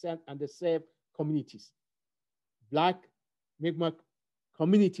underserved communities. Black, Mi'kmaq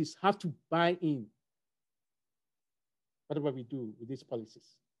communities have to buy in whatever we do with these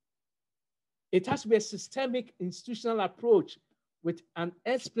policies. It has to be a systemic institutional approach with an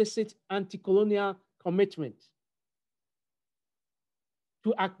explicit anti-colonial commitment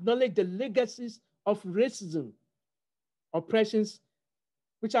to acknowledge the legacies of racism, oppressions,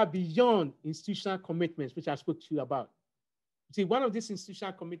 which are beyond institutional commitments, which I spoke to you about. See, one of these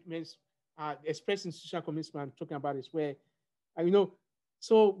institutional commitments, expressed institutional commitments I'm talking about is where,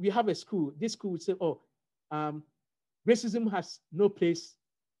 so we have a school. This school would say, racism has no place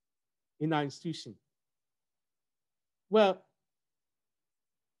in our institution. Well,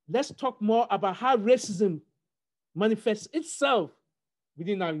 let's talk more about how racism manifests itself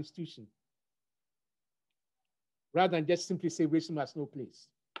within our institution, rather than just simply say racism has no place.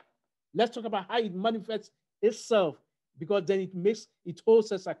 Let's talk about how it manifests itself, because then it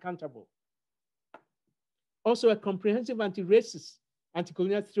holds us accountable. Also, a comprehensive anti-racist,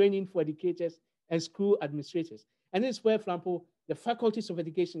 anti-colonial training for educators and school administrators. And this is where, for example, the faculties of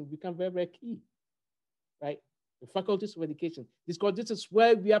education become very, very key, right? The faculties of education. This is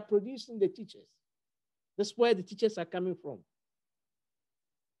where we are producing the teachers. This is where the teachers are coming from.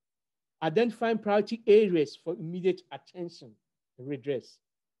 Identifying priority areas for immediate attention and redress.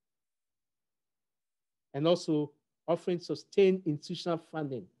 And also offering sustained institutional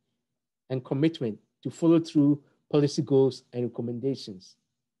funding and commitment to follow through policy goals and recommendations.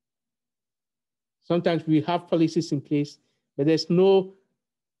 Sometimes we have policies in place, but there's no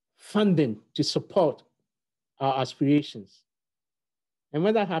funding to support our aspirations. And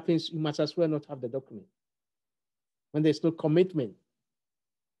when that happens, you must as well not have the document. When there's no commitment,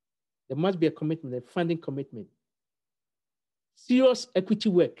 there must be a commitment, a funding commitment. Serious equity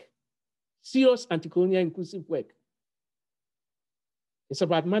work, serious anti-colonial inclusive work. It's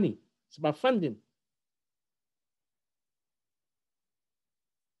about money, it's about funding.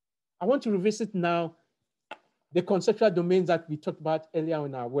 I want to revisit now the conceptual domains that we talked about earlier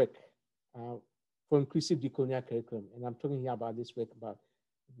in our work for inclusive decolonial curriculum. And I'm talking here about this work, about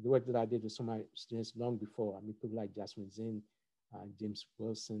the work that I did with some of my students long before. I mean, people like Jasmine Zinn, James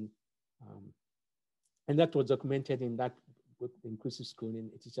Wilson. And that was documented in that book, Inclusive Schooling,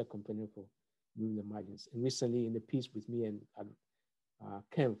 a Teacher Companion for Moving the Margins. And recently in the piece with me and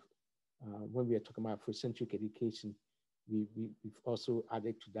Kemp, when we were talking about Afrocentric education, we've also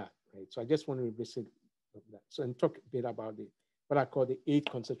added to that, right? So I just want to revisit that. So and talk a bit about what I call the 8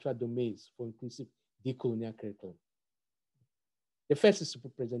 conceptual domains for inclusive decolonial curriculum. The first is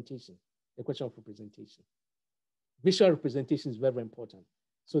representation, the question of representation. Visual representation is very, very important.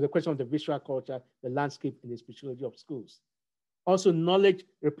 So the question of the visual culture, the landscape, and the spirituality of schools. Also, knowledge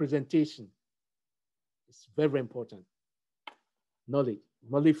representation is very, very important. Knowledge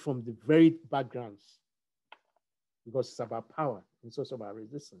from the varied backgrounds, because it's about power, and it's also about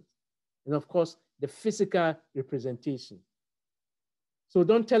resistance. And of course, the physical representation. So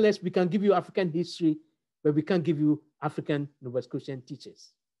don't tell us we can give you African history, but we can't give you African Nova Scotian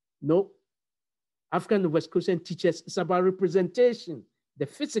teachers. No, African Nova Scotian teachers is about representation, the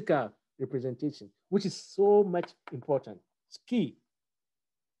physical representation, which is so much important. It's key.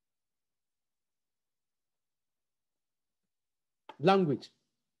 Language,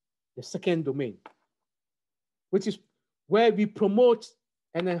 the second domain, which is where we promote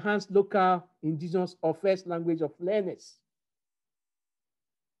and enhance local, indigenous, or first language of learners.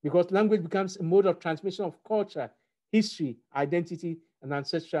 Because language becomes a mode of transmission of culture, history, identity, and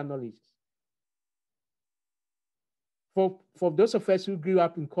ancestral knowledge. For those of us who grew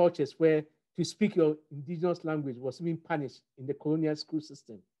up in cultures where to speak your indigenous language was being punished in the colonial school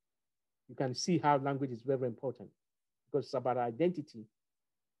system, you can see how language is very, very important, because it's about identity,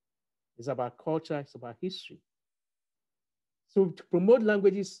 it's about culture, it's about history. So to promote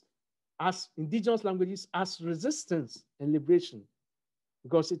languages as indigenous languages as resistance and liberation,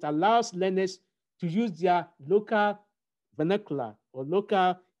 because it allows learners to use their local vernacular or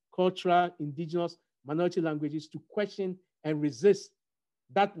local cultural indigenous minority languages to question and resist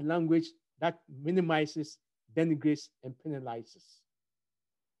that language that minimizes, denigrates, and penalizes.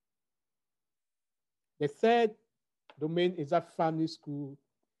 The third domain is that family-school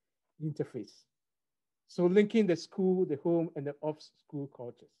interface. So linking the school, the home, and the off-school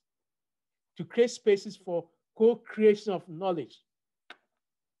cultures to create spaces for co-creation of knowledge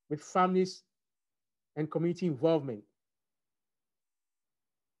with families and community involvement.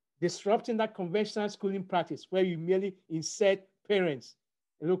 Disrupting that conventional schooling practice where you merely insert parents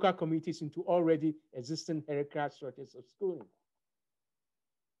and local communities into already existing hierarchical structures of schooling.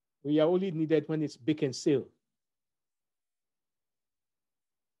 We are only needed when it's big and sale.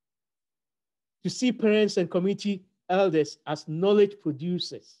 To see parents and community elders as knowledge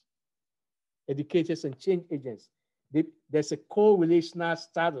producers, educators, and change agents. There's a co-relational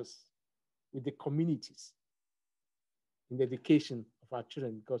status with the communities in the education of our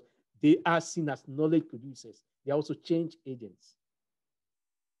children, because they are seen as knowledge producers. They are also change agents.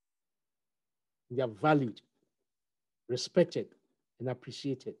 They are valued, respected, and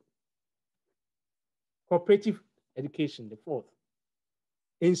appreciated. Cooperative education, the fourth.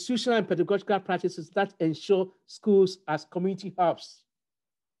 Institutional and pedagogical practices that ensure schools as community hubs,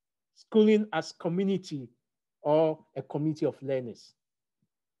 schooling as community or a community of learners.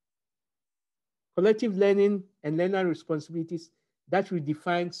 Collective learning and learner responsibilities that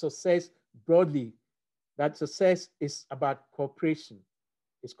redefine success broadly, that success is about cooperation,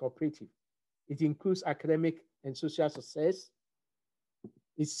 it's cooperative. It includes academic and social success.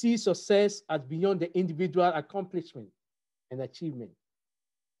 It sees success as beyond the individual accomplishment and achievement,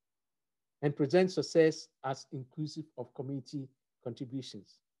 and presents success as inclusive of community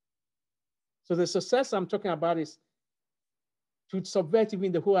contributions. So the success I'm talking about is to subvert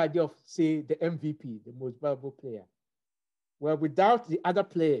even the whole idea of, say, the MVP, the most valuable player. Well, without the other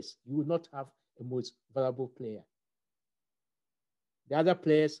players, you will not have a most valuable player. The other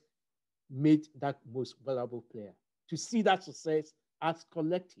players made that most valuable player. To see that success as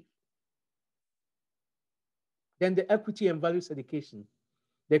collective. Then the equity and values education.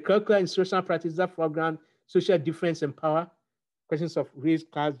 The curricular instructional practices that foreground social difference and power, questions of race,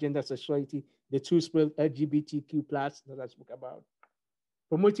 class, gender, sexuality, the two-spirit LGBTQ+ that I spoke about.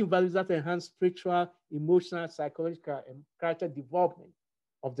 Promoting values that enhance spiritual, emotional, psychological, and character development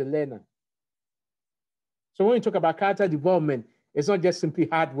of the learner. So when we talk about character development, it's not just simply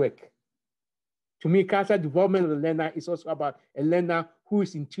hard work. To me, character development of the learner is also about a learner who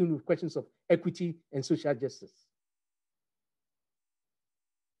is in tune with questions of equity and social justice.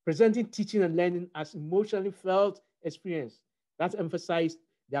 Presenting teaching and learning as emotionally felt experience that emphasize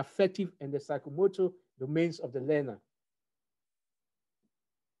the affective and the psychomotor domains of the learner,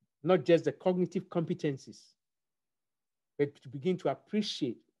 not just the cognitive competencies, but to begin to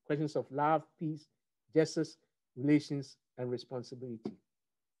appreciate questions of love, peace, justice, relations, and responsibility.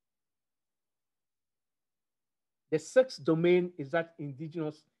 The sixth domain is that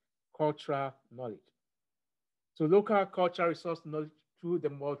indigenous cultural knowledge. So local cultural resource knowledge through the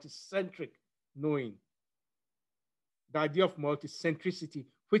multicentric knowing. The idea of multicentricity,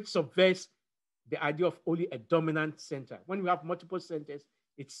 which subverts the idea of only a dominant center. When we have multiple centers,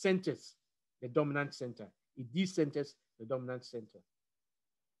 it centers the dominant center. It decenters the dominant center.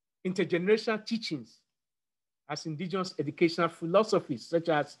 Intergenerational teachings as indigenous educational philosophies, such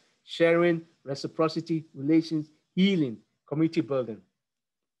as sharing, reciprocity, relations, healing, community building.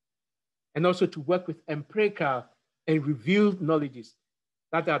 And also to work with empirical and revealed knowledges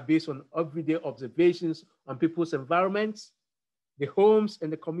that are based on everyday observations on people's environments, the homes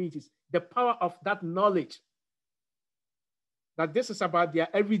and the communities. The power of that knowledge, that this is about their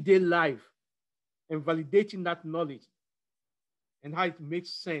everyday life, and validating that knowledge and how it makes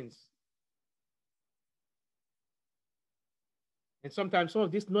sense. And sometimes some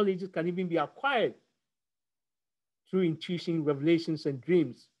of these knowledges can even be acquired through intuition, revelations, and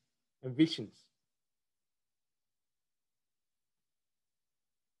dreams and visions.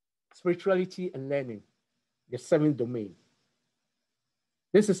 Spirituality and learning, the seventh domain.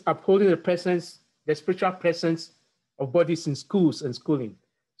 This is upholding the presence, the spiritual presence of bodies in schools and schooling.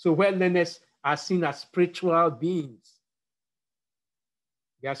 So where learners are seen as spiritual beings,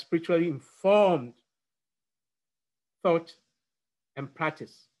 They are spiritually informed thought and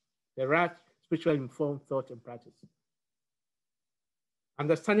practice. There are spiritually informed thought and practice.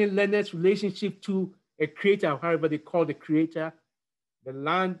 Understanding learners' relationship to a creator, however they call the creator, the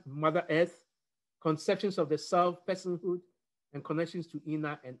land, Mother Earth, conceptions of the self, personhood, and connections to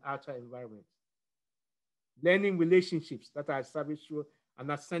inner and outer environments. Learning relationships that are established through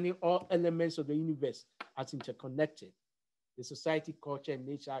understanding all elements of the universe as interconnected. The society, culture, and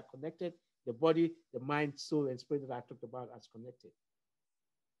nature are connected. The body, the mind, soul, and spirit that I talked about as connected.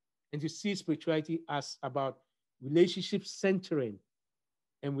 And to see spirituality as about relationship centering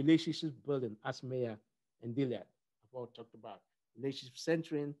and relationship building, as Maya and Delia have all talked about. Relationship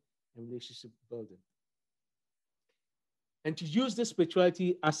centering and relationship building. And to use this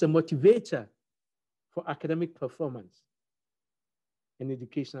spirituality as a motivator for academic performance and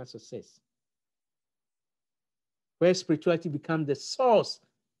educational success, where spirituality becomes the source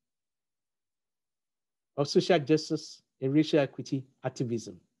of social justice and racial equity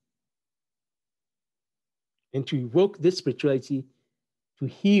activism. And to evoke this spirituality to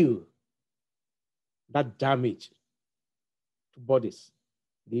heal that damage to bodies,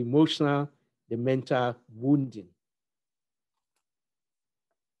 the emotional, the mental wounding.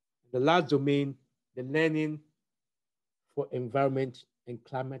 The last domain, the learning for environment and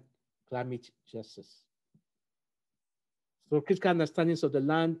climate justice. So critical understandings of the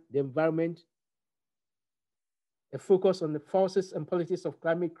land, the environment, a focus on the forces and politics of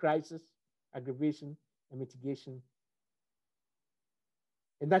climate crisis, aggravation, and mitigation.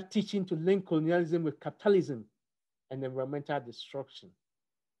 And that teaching to link colonialism with capitalism and environmental destruction.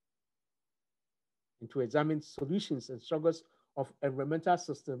 And to examine solutions and struggles of environmental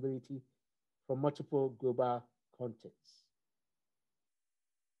sustainability from multiple global contexts.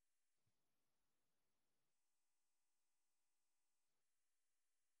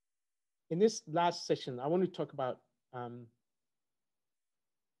 In this last session, I want to talk about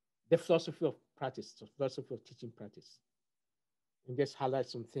the philosophy of practice, the philosophy of teaching practice, and just highlight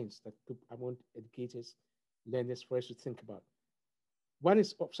some things that I want educators, learners, for us to think about. One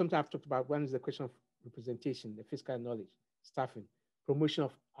is something I've talked about. One is the question of representation, the fiscal knowledge, staffing, promotion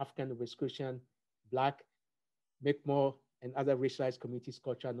of African, Nova Scotian, Black, Mi'kmaq, and other racialized communities'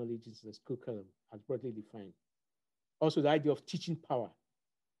 cultural knowledge in the school curriculum as broadly defined. Also, the idea of teaching power,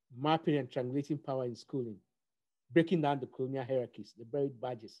 mapping and triangulating power in schooling, breaking down the colonial hierarchies, the buried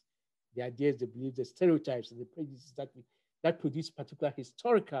badges, the ideas, the beliefs, the stereotypes, and the prejudices that produce particular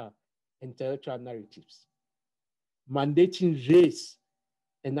historical intellectual narratives. Mandating race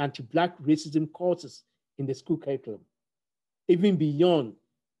and anti-Black racism courses in the school curriculum, even beyond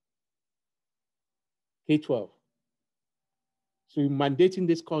K-12. So mandating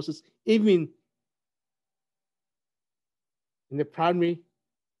these courses even in the primary,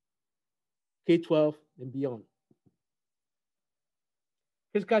 K-12, and beyond.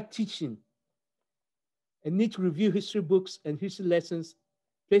 Critical teaching, a need to review history books and history lessons,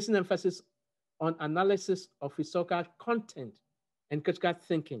 placing emphasis on analysis of historical content and critical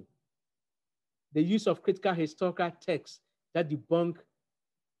thinking. The use of critical historical texts that debunk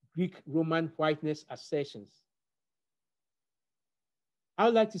Greek Roman whiteness assertions. I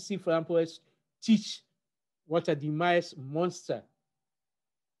would like to see, for example, us teach what a demise monster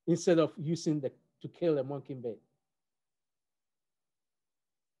instead of using to kill a mockingbird.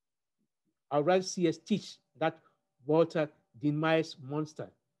 I would rather see us teach that Walter demise monster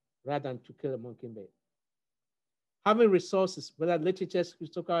rather than to kill a mockingbird. Having resources, whether literature,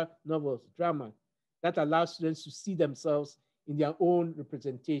 historical novels, drama, that allow students to see themselves in their own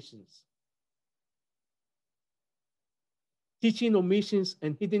representations. Teaching omissions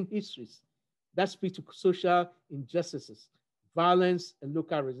and hidden histories that speak to social injustices, violence, and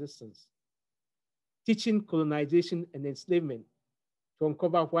local resistance. Teaching colonization and enslavement to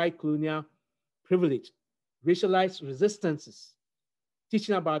uncover white colonial privilege, racialized resistances.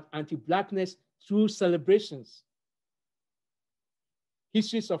 Teaching about anti-Blackness through celebrations.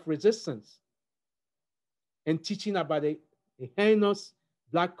 Histories of resistance. And teaching about the heinous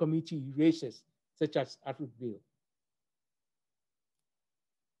Black community erasures, such as Africville.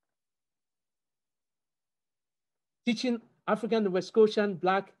 Teaching African, Nova Scotian,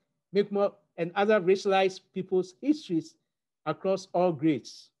 Black, Mi'kmaq, and other racialized people's histories across all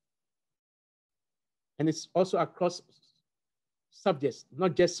grades. And it's also across subjects,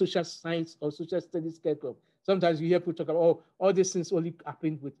 not just social science or social studies curriculum. Sometimes you hear people talk about, oh, all these things only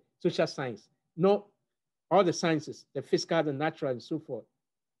happen with social science. No, all the sciences, the physical, the natural, and so forth,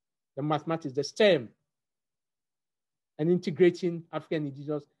 the mathematics, the STEM, and integrating African,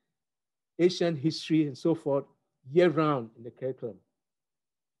 indigenous, Asian history, and so forth, year-round in the curriculum.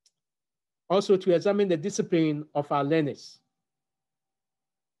 Also to examine the discipline of our learners.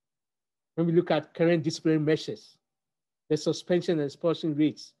 When we look at current disciplinary measures, the suspension and expulsion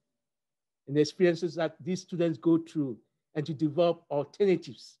rates, and the experiences that these students go through, and to develop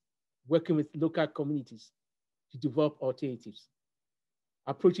alternatives, working with local communities to develop alternatives.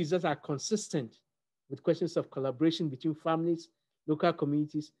 Approaches that are consistent with questions of collaboration between families, local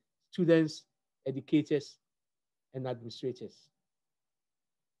communities, students, educators, and administrators.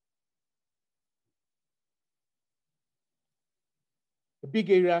 The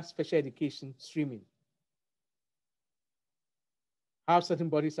big area, special education streaming. How certain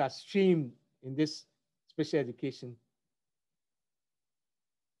bodies are streamed in this special education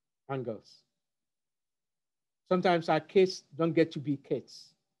angles. Sometimes our kids don't get to be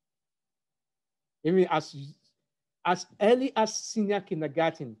kids. Even as early as senior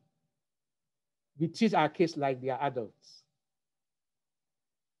kindergarten, we treat our kids like they are adults.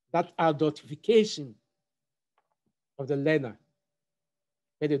 That adultification of the learner,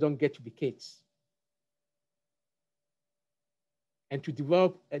 where they don't get to be kids. And to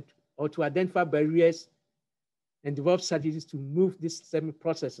develop or to identify barriers and develop strategies to move these systemic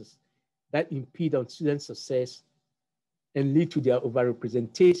processes that impede on student success and lead to their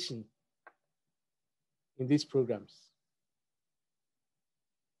overrepresentation in these programs.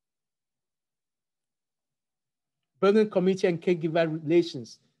 Building community and caregiver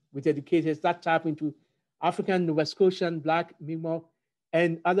relations with educators that tap into African, Nova Scotian, Black, Mi'kmaq,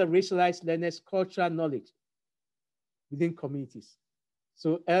 and other racialized learners' cultural knowledge within communities.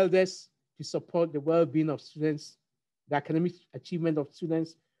 So elders to support the well-being of students, the academic achievement of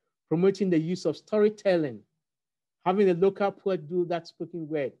students, promoting the use of storytelling, having a local poet do that spoken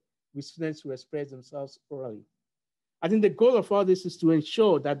word with students who express themselves orally. I think the goal of all this is to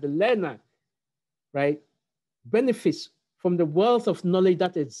ensure that the learner, right, benefits from the wealth of knowledge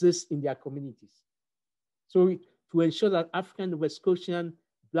that exists in their communities. So to ensure that African, Nova Scotian,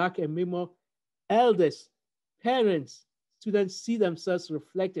 Black, and Mi'kmaq elders, parents, students see themselves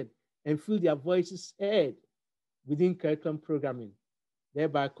reflected and feel their voices heard within curriculum programming,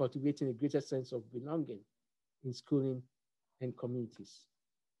 thereby cultivating a greater sense of belonging in schooling and communities.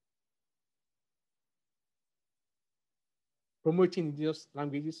 Promoting indigenous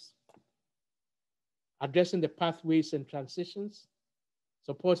languages, addressing the pathways and transitions,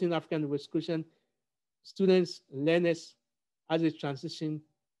 supporting African Nova Scotian students, learners as they transition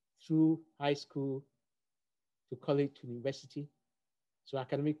through high school to college to university, so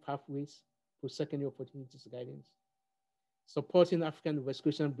academic pathways, post-secondary opportunities guidance, supporting African Nova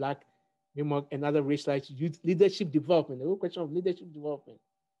Scotian, Black, Mi'kmaq, and other racialized youth leadership development, the whole question of leadership development.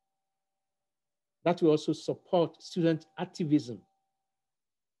 That will also support student activism.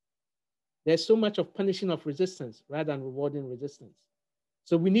 There's so much of punishing of resistance rather than rewarding resistance.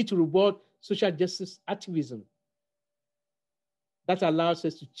 So we need to reward social justice activism that allows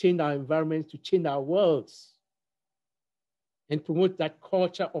us to change our environment, to change our worlds, and promote that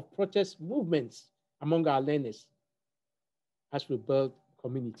culture of protest movements among our learners as we build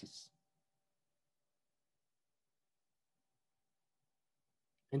communities.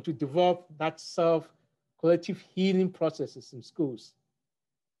 And to develop that self-collective healing processes in schools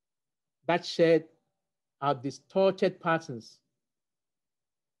that shed our distorted patterns,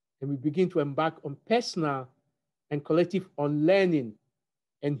 and we begin to embark on personal and collective unlearning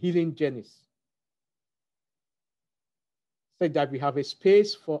and healing journeys, so that we have a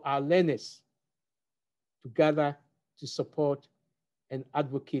space for our learners to gather, to support, and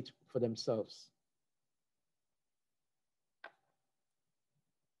advocate for themselves.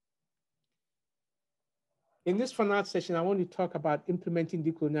 In this final session, I want to talk about implementing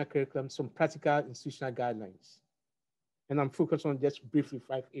decolonial curriculum, some practical institutional guidelines. And I'm focused on just briefly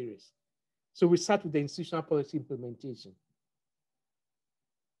 5 areas. So we start with the institutional policy implementation.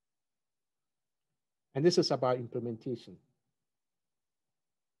 And this is about implementation.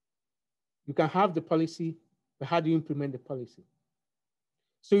 You can have the policy, but how do you implement the policy?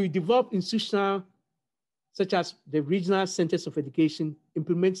 So you develop institutional, such as the regional centers of education,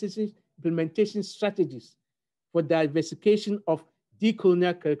 implementation strategies for diversification of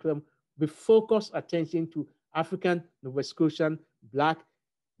decolonial curriculum with focused attention to African, Nova Scotian, Black,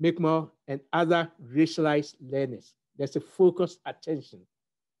 Mi'kmaq, and other racialized learners. There's a focused attention.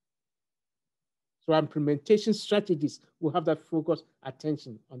 So our implementation strategies will have that focused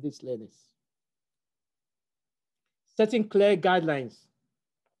attention on these learners. Setting clear guidelines,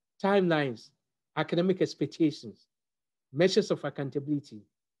 timelines, academic expectations, measures of accountability,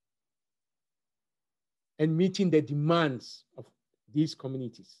 and meeting the demands of these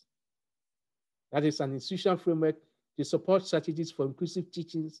communities. That is an institutional framework to support strategies for inclusive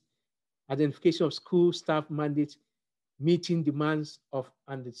teachings identification of school staff mandates meeting demands of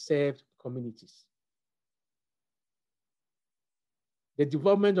underserved communities. The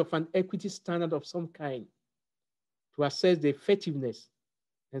development of an equity standard of some kind to assess the effectiveness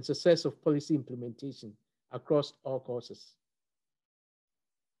and success of policy implementation across all courses.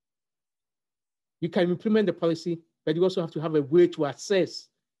 You can implement the policy, but you also have to have a way to assess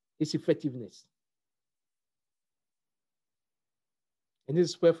its effectiveness. And this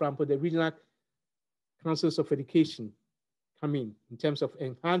is where, for example, the regional councils of education come in terms of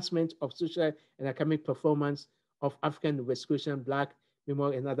enhancement of social and academic performance of African and West Coast, Black,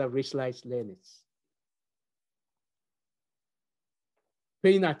 Mimal, and other racialized learners.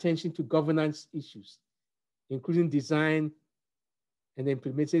 Paying attention to governance issues, including design and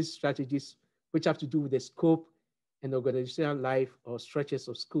implementation strategies which have to do with the scope and organizational life or structures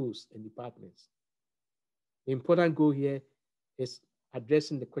of schools and departments. The important goal here is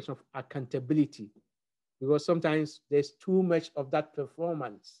addressing the question of accountability, because sometimes there's too much of that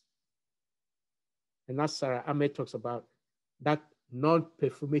performance. And as Sarah Ahmed talks about, that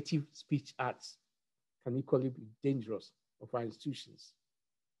non-performative speech arts can equally be dangerous of our institutions.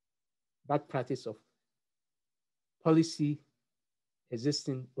 That practice of policy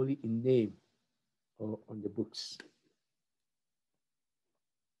existing only in name or on the books.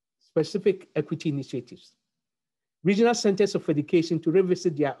 Specific equity initiatives. Regional centers of education to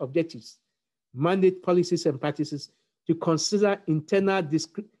revisit their objectives, mandate policies and practices to consider internal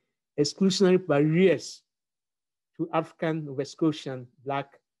exclusionary barriers to African, West Coast,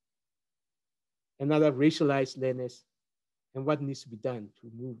 Black, and other racialized learners, and what needs to be done to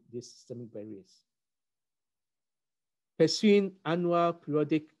remove these systemic barriers. Pursuing annual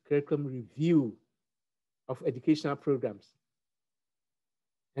periodic curriculum review of educational programs.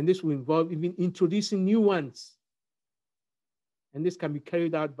 And this will involve even introducing new ones. And this can be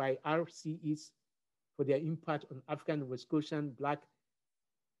carried out by RCEs for their impact on African, West Coast, Black,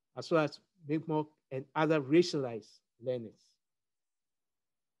 as well as Mi'kmaq and other racialized learners.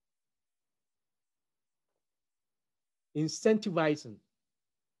 Incentivizing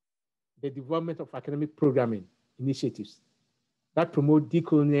the development of academic programming initiatives that promote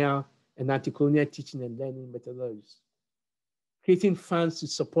decolonial and anti-colonial teaching and learning methodologies, creating funds to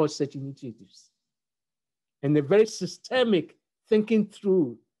support such initiatives, and a very systemic thinking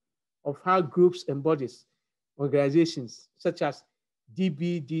through of how groups and bodies, organizations such as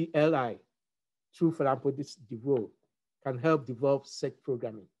DBDLI, through, for example, this Deveau, can help develop such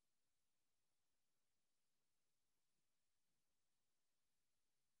programming.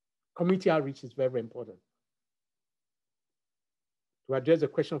 Community outreach is very, very important to address the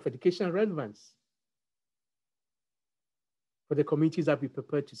question of educational relevance for the communities that we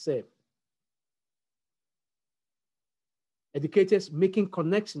prepare to serve. Educators making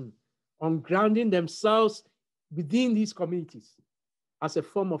connection on grounding themselves within these communities as a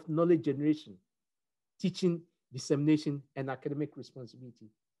form of knowledge generation, teaching, dissemination, and academic responsibility.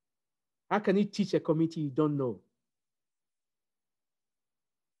 How can you teach a community you don't know?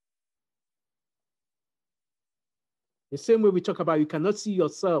 The same way we talk about you cannot see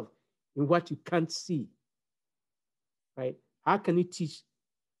yourself in what you can't see, right? How can you teach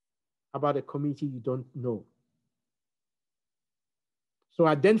about a community you don't know? So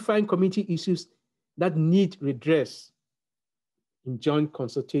identifying community issues that need redress in joint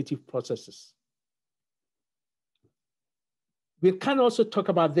consultative processes. We can also talk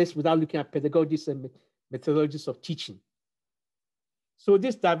about this without looking at pedagogies and methodologies of teaching. So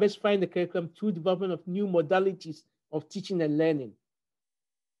this diversifying the curriculum through development of new modalities of teaching and learning,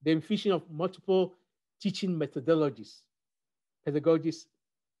 the infusion of multiple teaching methodologies, pedagogies,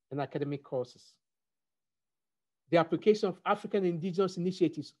 and academic courses. The application of African indigenous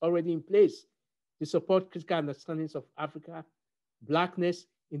initiatives already in place to support critical understandings of Africa, Blackness,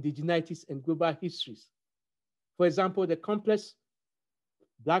 indigeneities, and global histories. For example, the complex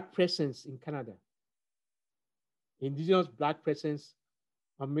Black presence in Canada, indigenous Black presence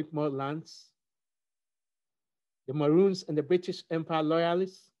on Mi'kmaq lands, the Maroons and the British Empire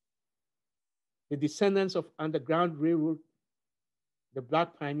loyalists, the descendants of Underground Railroad, the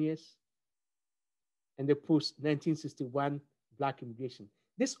Black pioneers, and the post-1961 Black immigration.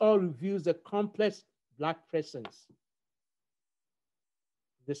 This all reveals the complex Black presence in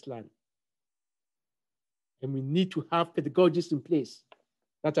this land. And we need to have pedagogists in place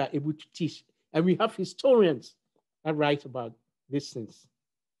that are able to teach. And we have historians that write about these things.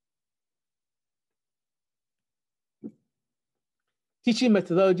 Teaching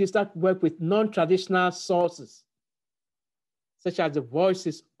methodologies that work with non-traditional sources, such as the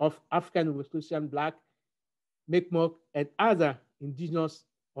voices of African, West Coast, Black, Mi'kmaq, and other indigenous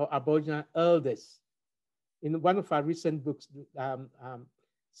or Aboriginal elders. In one of our recent books,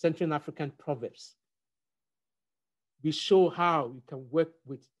 Central African Proverbs, we show how you can work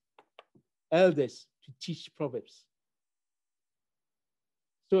with elders to teach proverbs.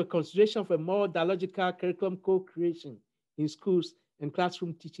 So a consideration for a more dialogical curriculum co-creation in schools and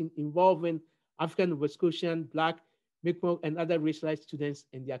classroom teaching involving African, Nova Scotian, Black, Mi'kmaq, and other racialized students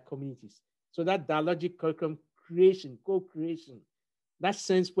and their communities. So that dialogic curriculum creation, co-creation, that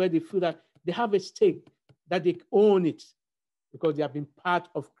sense where they feel that they have a stake, that they own it because they have been part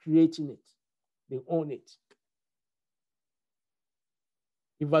of creating it. They own it.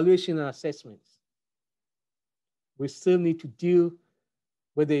 Evaluation and assessments. We still need to deal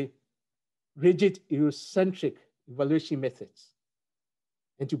with the rigid Eurocentric evaluation methods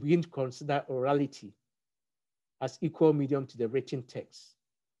and to begin to consider orality as equal medium to the written text.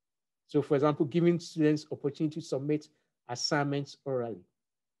 So for example, giving students opportunity to submit assignments orally.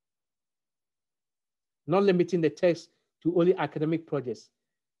 Not limiting the text to only academic projects,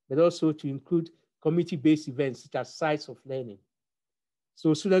 but also to include community-based events such as sites of learning.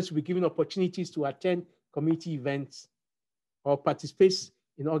 So students will be given opportunities to attend community events or participate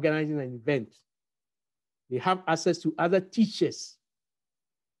in organizing an event. They have access to other teachers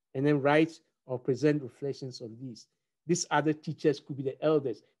and then write or present reflections on these. These other teachers could be the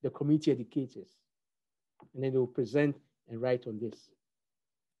elders, the community educators, and then they will present and write on this.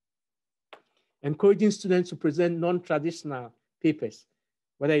 Encouraging students to present non-traditional papers,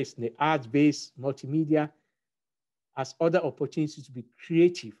 whether it's in the arts-based multimedia, as other opportunities to be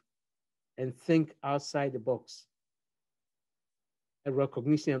creative and think outside the box. A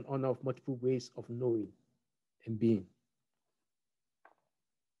recognition and honor of multiple ways of knowing and being.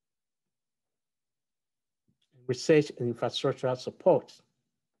 Research and infrastructural support.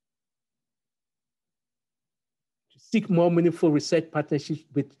 To seek more meaningful research partnerships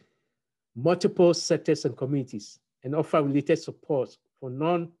with multiple sectors and communities and offer related support for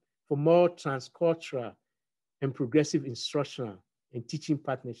more transcultural and progressive instructional and teaching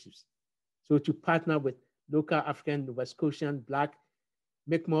partnerships. So to partner with local African, Nova Scotian, Black,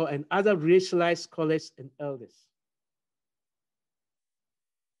 Mi'kmaq, and other racialized scholars and elders.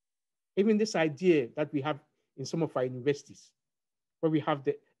 Even this idea that we have in some of our universities, where we have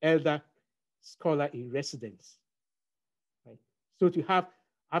the elder scholar in residence. Right? So to have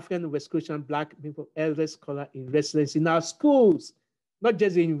African, Nova Scotian, Black, Mi'kmaq, elder scholar in residence in our schools, not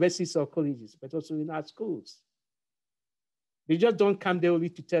just in universities or colleges, but also in our schools. They just don't come there only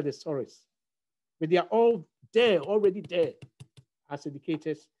to tell the stories, but they are all there, already there as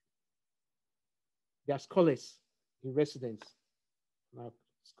educators. They are scholars in residence in our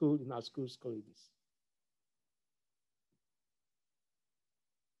schools, colleges.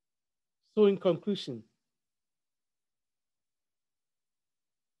 So in conclusion,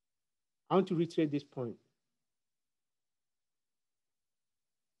 I want to reiterate this point.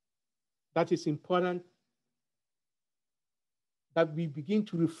 That it's important that we begin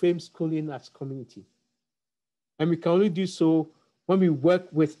to reframe schooling as community. And we can only do so when we work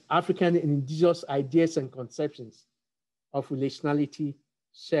with African and indigenous ideas and conceptions of relationality,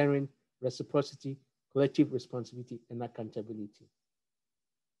 sharing, reciprocity, collective responsibility, and accountability.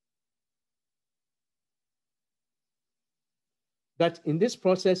 That in this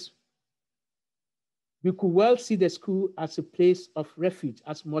process, we could well see the school as a place of refuge,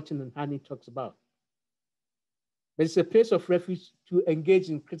 as Martin and Hanny talks about. But it's a place of refuge to engage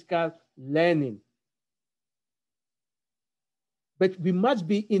in critical learning. But we must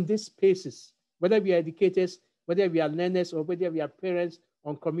be in these spaces, whether we are educators, whether we are learners, or whether we are parents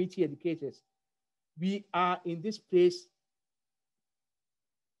or community educators. We are in this place,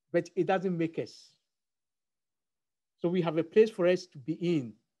 but it doesn't make us. So we have a place for us to be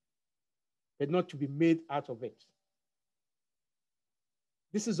in, but not to be made out of it.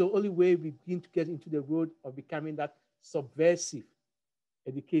 This is the only way we begin to get into the road of becoming that subversive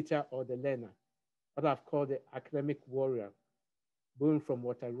educator or the learner, what I've called the academic warrior, born from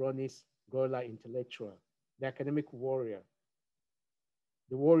Wateroni's Gorilla intellectual, the academic warrior,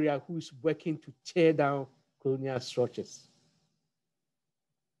 the warrior who is working to tear down colonial structures.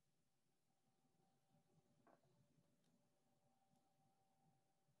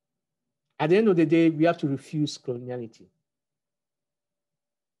 At the end of the day, we have to refuse coloniality.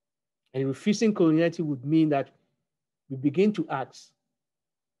 And refusing coloniality would mean that we begin to ask,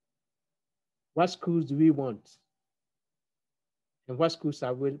 what schools do we want? And what schools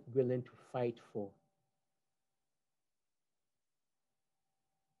are we willing to fight for?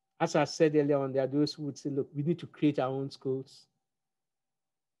 As I said earlier on, there are those who would say, look, we need to create our own schools.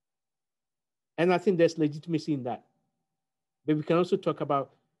 And I think there's legitimacy in that. But we can also talk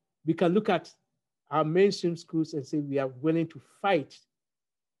about we can look at our mainstream schools and say we are willing to fight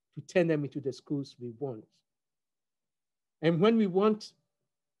to turn them into the schools we want. And when we want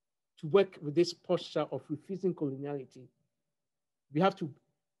to work with this posture of refusing coloniality, we have to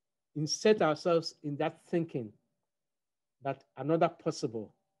insert ourselves in that thinking that another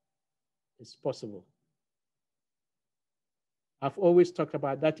possible is possible. I've always talked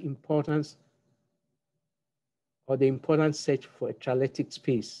about that importance, or the important search for a trialectic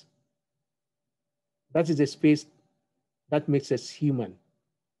space. That is a space that makes us human.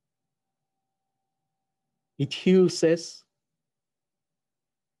 It heals us.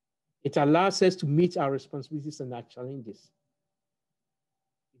 It allows us to meet our responsibilities and our challenges.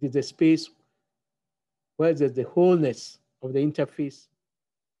 It is a space where there's the wholeness of the interface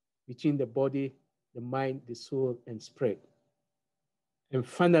between the body, the mind, the soul, and spirit. And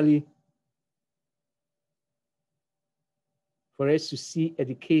finally, for us to see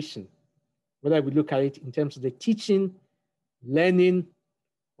education, whether we look at it in terms of the teaching, learning,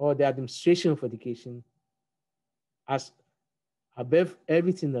 or the administration of education, as above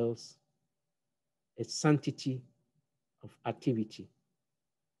everything else, a sanctity of activity.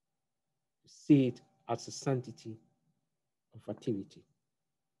 To see it as a sanctity of activity.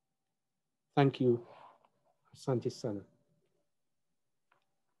 Thank you, Asante Sana.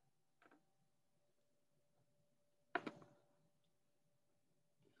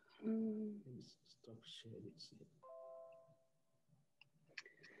 Stop sharing it.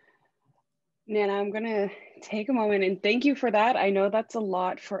 Nana, I'm going to take a moment and thank you for that. I know that's a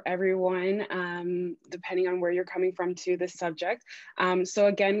lot for everyone, depending on where you're coming from to this subject. So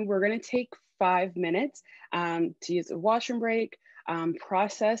again, we're going to take 5 minutes to use a washroom break,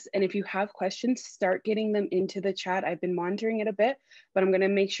 process. And if you have questions, start getting them into the chat. I've been monitoring it a bit, but I'm going to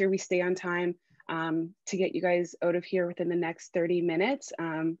make sure we stay on time to get you guys out of here within the next 30 minutes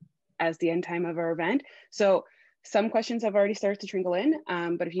as the end time of our event. So some questions have already started to trickle in,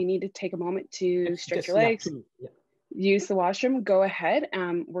 but if you need to take a moment to stretch your legs, use the washroom, go ahead.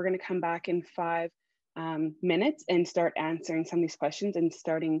 We're going to come back in 5 minutes and start answering some of these questions and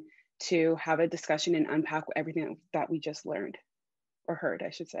starting to have a discussion and unpack everything that we just learned, or heard,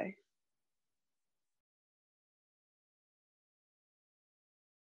 I should say.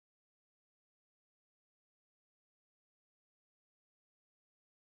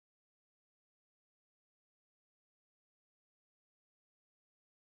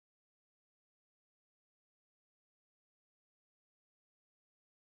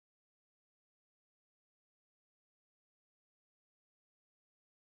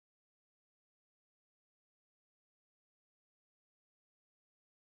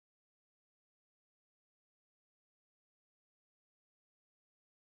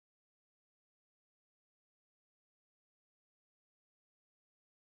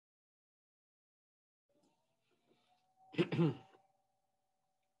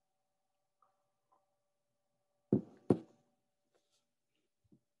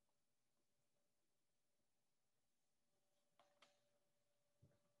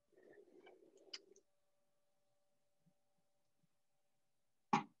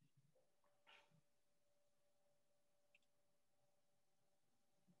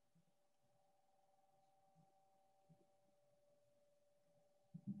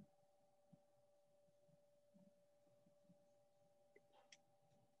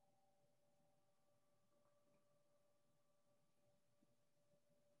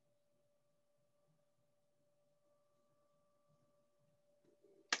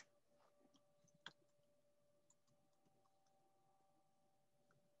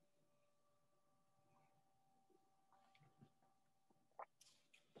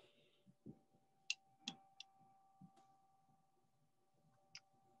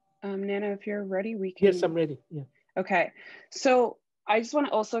 Nana, if you're ready, we can. Yes, I'm ready. Yeah. Okay. So I just want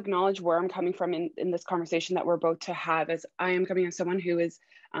to also acknowledge where I'm coming from in this conversation that we're about to have, as I am coming as someone who is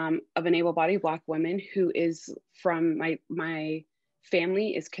of an able-bodied Black woman who is from my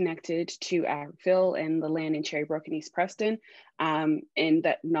family is connected to Agville and the land in Cherrybrook and East Preston, and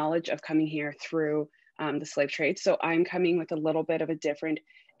that knowledge of coming here through the slave trade. So I'm coming with a little bit of a different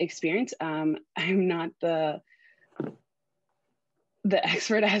experience. I'm not the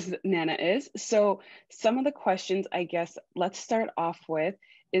expert as Nana is. So some of the questions, I guess, let's start off with,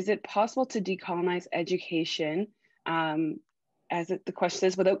 is it possible to decolonize education, the question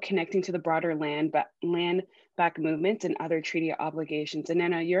is, without connecting to the broader land back movement and other treaty obligations? And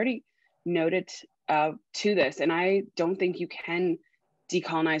Nana, you already noted to this, and I don't think you can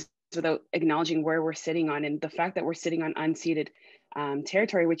decolonize without acknowledging where we're sitting on, and the fact that we're sitting on unceded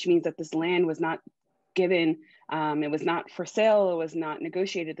territory, which means that this land was not given It was not for sale. It was not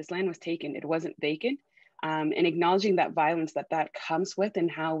negotiated. This land was taken. It wasn't vacant. And acknowledging that violence that comes with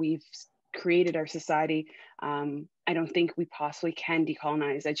and how we've created our society, I don't think we possibly can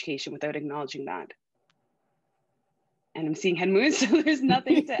decolonize education without acknowledging that. And I'm seeing head moves, so there's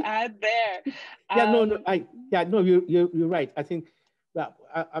nothing to add there. You're right. I think that,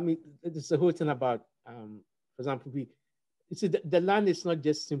 I mean, it's the whole thing about, for example, the land is not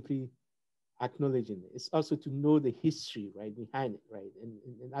just simply acknowledging it. It's also to know the history, right, behind it, right?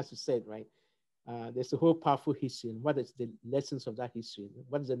 And as you said, right, there's a whole powerful history, and what is the lessons of that history?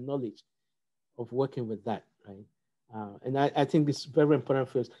 What is the knowledge of working with that, right? And I think it's very important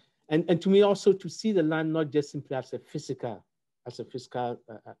for us. And to me also to see the land not just simply as a physical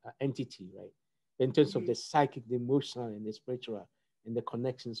entity, right? In terms of the psychic, the emotional, and the spiritual, and the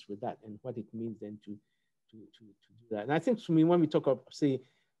connections with that, and what it means then to do that. And I think to me, when we talk of, say,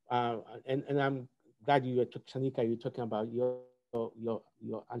 and I'm glad Shanika, you're talking about your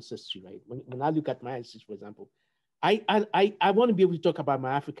ancestry, right? When I look at my ancestry, for example, I want to be able to talk about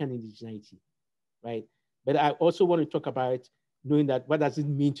my African indigeneity, right? But I also want to talk about it, knowing that what does it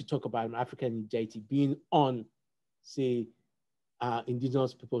mean to talk about an African indigeneity being on, say,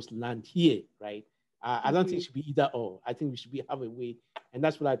 indigenous people's land here, right? I don't think it should be either or. I think we should have a way, and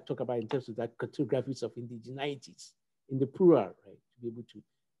that's what I talk about in terms of that cartographies of indigeneities in the plural, right? To be able to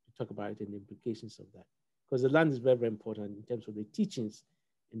talk about it and the implications of that. Because the land is very, very important in terms of the teachings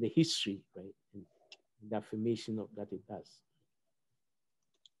and the history, right? And the affirmation of that it does.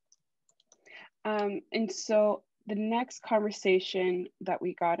 And so the next conversation that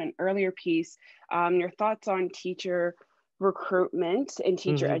we got, an earlier piece, your thoughts on teacher recruitment and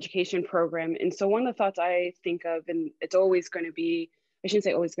teacher education program. And so one of the thoughts I think of, and it's always going to be, I shouldn't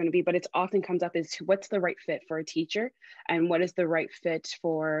say always going to be, but it's often comes up, is what's the right fit for a teacher, and what is the right fit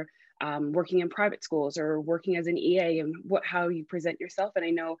for working in private schools or working as an EA, and how you present yourself. And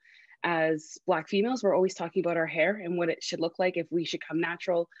I know as Black females, we're always talking about our hair and what it should look like, if we should come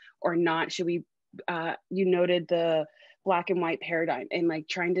natural or not. Should we, you noted the Black and white paradigm and like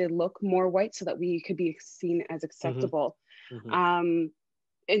trying to look more white so that we could be seen as acceptable. And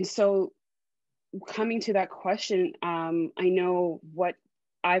so coming to that question, I know what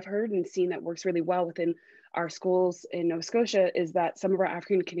I've heard and seen that works really well within our schools in Nova Scotia is that some of our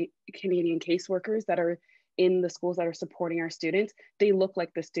African Canadian caseworkers that are in the schools that are supporting our students, they look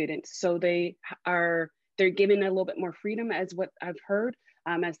like the students. So they're given a little bit more freedom, as what I've heard,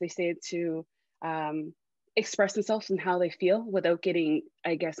 as they say, to express themselves and how they feel without getting,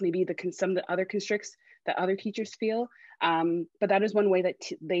 I guess, maybe some of the other constricts that other teachers feel. But that is one way that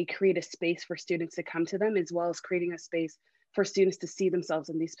they create a space for students to come to them, as well as creating a space for students to see themselves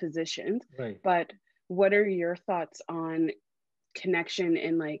in these positions. Right. But what are your thoughts on connection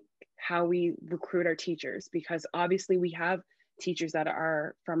and like how we recruit our teachers? Because obviously we have teachers that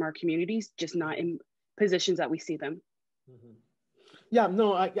are from our communities, just not in positions that we see them. Yeah,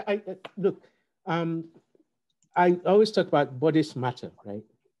 no, I look, I always talk about bodies matter, right?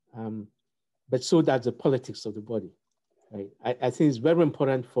 But so does the politics of the body, right? I think it's very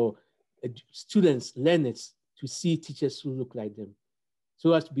important for students, learners, to see teachers who look like them,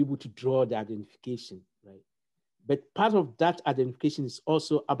 so as to be able to draw the identification, right? But part of that identification is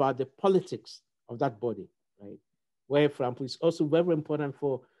also about the politics of that body, right? Where, for example, it's also very important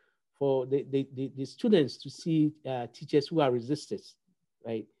for the students to see teachers who are resistors,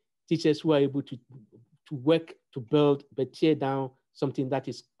 right? Teachers who are able to work, to build, but tear down something that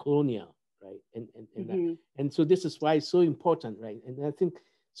is colonial, right? And so this is why it's so important, right? And I think,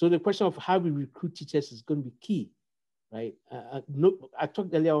 so the question of how we recruit teachers is going to be key, right? I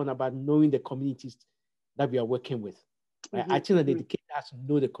talked earlier on about knowing the communities that we are working with. Right? I think that the educator has to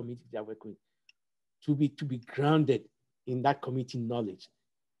know the community they are working with, to be grounded in that community knowledge,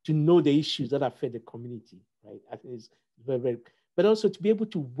 to know the issues that affect the community, right? I think it's very, very, but also to be able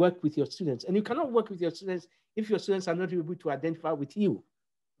to work with your students. And you cannot work with your students if your students are not able to identify with you,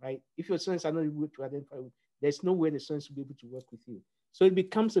 right? If your students are not able to identify with, there's no way the students will be able to work with you. So it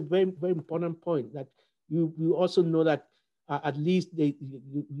becomes a very, very important point that you also know that at least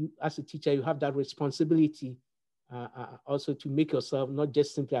you, as a teacher, you have that responsibility also to make yourself not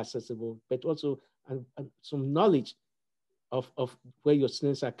just simply accessible, but also some knowledge of where your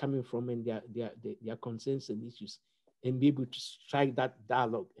students are coming from and their concerns and issues, and be able to strike that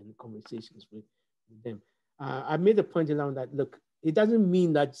dialogue and conversations with them. I made a point around that, look, it doesn't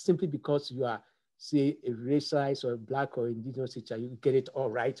mean that simply because you are, say, a racialized or a Black or indigenous teacher, you get it all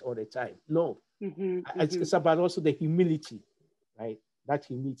right all the time. No, it's about also the humility, right? That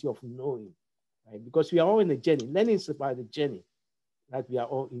humility of knowing, right? Because we are all in a journey. Learning is about the journey that we are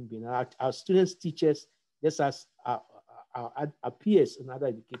all in being. Our students, teachers, just as our peers and other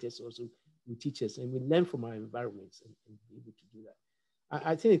educators also, we teachers, and we learn from our environments and be able to do that.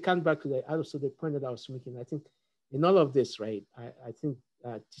 I think it comes back to the point that I was making. I think in all of this, right, I think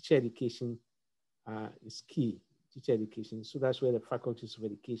teacher education is key, teacher education. So that's where the faculties of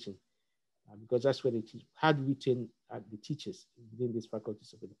education, because that's where they teach. How do we train the teachers within these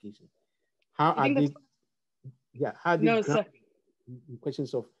faculties of education? How are they, how do in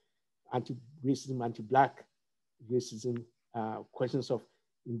questions of anti-racism, anti-Black racism, questions of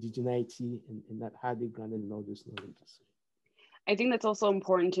indigeneity, and that how they grounded in all those knowledges. I think that's also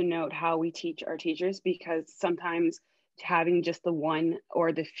important to note how we teach our teachers, because sometimes having just the one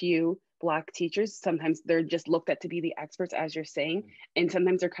or the few Black teachers, sometimes they're just looked at to be the experts, as you're saying, and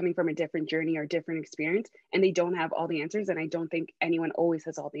sometimes they're coming from a different journey or different experience, and they don't have all the answers, and I don't think anyone always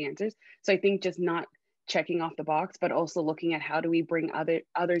has all the answers. So I think just not checking off the box, but also looking at how do we bring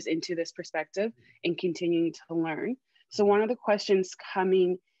others into this perspective and continuing to learn. So one of the questions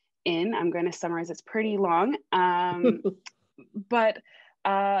coming in, I'm going to summarize, it's pretty long, but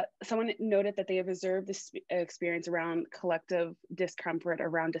someone noted that they have observed this experience around collective discomfort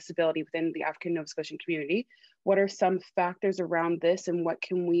around disability within the African Nova Scotian community. What are some factors around this, and what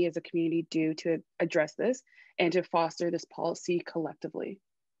can we as a community do to address this and to foster this policy collectively?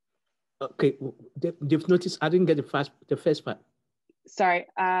 Okay, they've noticed, I didn't get the first part. Sorry,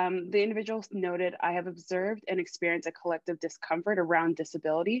 the individuals noted, I have observed and experienced a collective discomfort around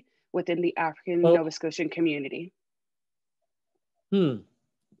disability within the African Nova Scotian community. So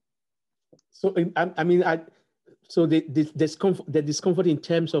I mean, so the discomfort in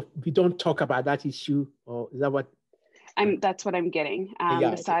terms of we don't talk about that issue, or is that what? That's what I'm getting.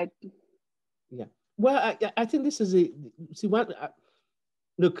 Yeah. Well, I think this is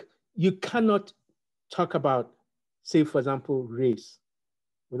look, you cannot talk about, say, for example, race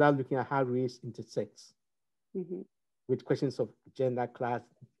without looking at how race intersects with questions of gender, class,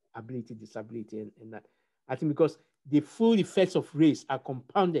 ability, disability, and that. I think because the full effects of race are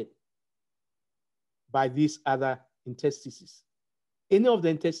compounded by these other interstices. Any of the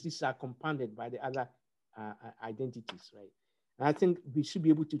interstices are compounded by the other identities, right? And I think we should be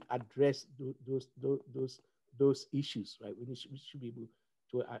able to address those issues, right? We should be able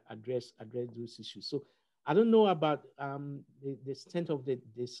to address those issues. So I don't know about the extent of the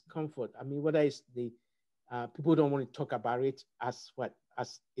discomfort. I mean, whether it's the people don't want to talk about it as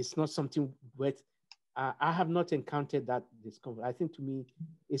it's not something worth. I have not encountered that discomfort. I think to me,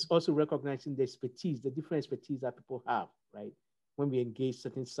 it's also recognizing the expertise, the different expertise that people have, right? When we engage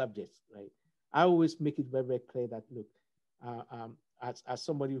certain subjects, right? I always make it very, very clear that, look, as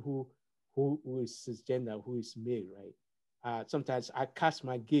somebody who is cisgender, who is male, right? Sometimes I cast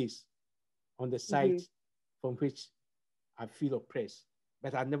my gaze on the side from which I feel oppressed,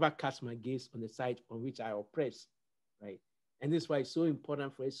 but I never cast my gaze on the side on which I oppress, right? And this is why it's so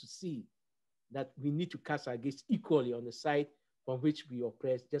important for us to see that we need to cast our gaze equally on the side from which we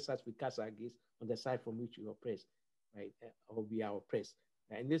oppress, just as we cast our gaze on the side from which we oppress, right? Or we are oppressed.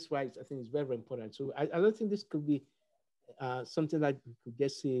 And this is why I think it's very, very important. So I don't think this could be something that we could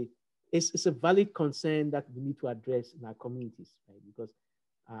just say, it's a valid concern that we need to address in our communities, right? Because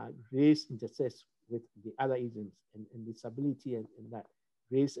race intersects with the other isms and disability and that.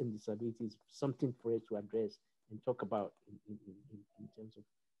 Race and disability is something for us to address and talk about in terms of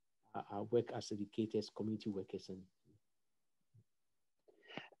our work as educators, community workers.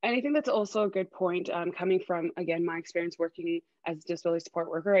 And I think that's also a good point, coming from, again, my experience working as a disability support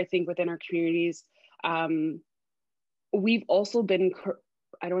worker. I think within our communities, we've also been,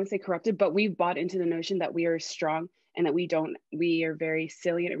 I don't want to say corrupted, but we've bought into the notion that we are strong and that we are very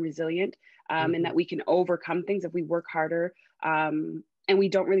salient and resilient, and that we can overcome things if we work harder. And we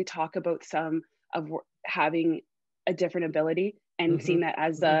don't really talk about some of having a different ability and seeing that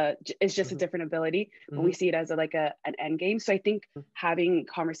as it's just a different ability, when we see it as an end game. So I think having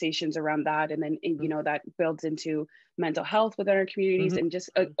conversations around that, and then that builds into mental health within our communities, and just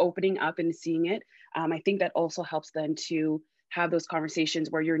opening up and seeing it. I think that also helps then to have those conversations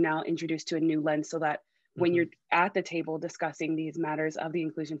where you're now introduced to a new lens, so that when you're at the table discussing these matters of the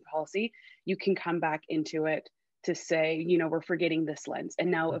inclusion policy, you can come back into it to say, we're forgetting this lens. And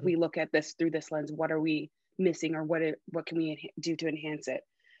now if we look at this through this lens, what are we missing, or what can we do to enhance it?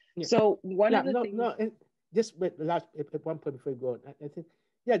 Yeah. So one of the things. Just last at one point before you go on, I think,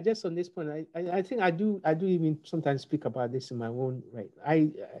 just on this point, I think I do even sometimes speak about this in my own right. I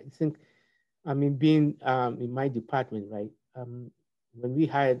think, I mean, being in my department, right, when we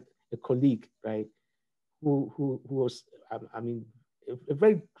hired a colleague, right, who was,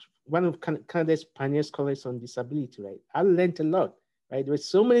 one of Canada's pioneer scholars on disability, right, I learned a lot, right? There were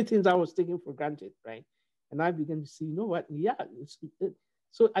so many things I was taking for granted, right? And I began to see, you know what? Yeah.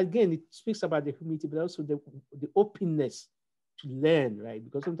 So again, it speaks about the humility, but also the openness to learn, right?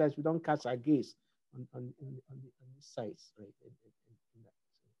 Because sometimes we don't cast our gaze on these sides, right?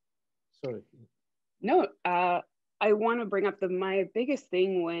 Sorry. No, I want to bring up my biggest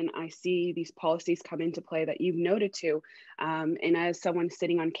thing when I see these policies come into play that you've noted to, and as someone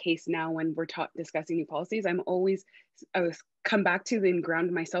sitting on case now, when we're discussing new policies, I always come back to and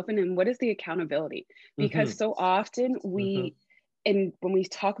ground myself in, and what is the accountability? Because so often and when we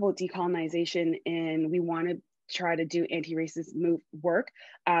talk about decolonization and we want to try to do anti-racist work,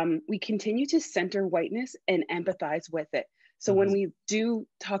 we continue to center whiteness and empathize with it. So when we do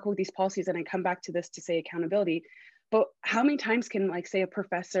talk about these policies, and I come back to this to say accountability, but how many times can, like, say, a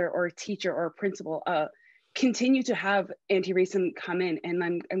professor or a teacher or a principal continue to have anti-racism come in? And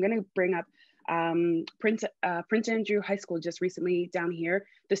I'm going to bring up Prince Andrew High School just recently down here.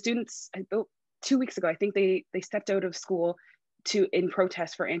 The students, about 2 weeks ago, I think they stepped out of school in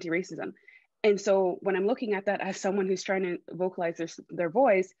protest for anti-racism. And so when I'm looking at that as someone who's trying to vocalize their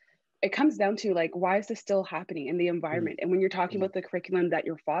voice, it comes down to, like, why is this still happening in the environment? And when you're talking about the curriculum that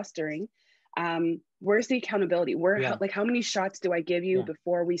you're fostering, where's the accountability? Like, how many shots do I give you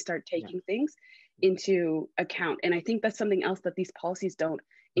before we start taking things into account? And I think that's something else that these policies don't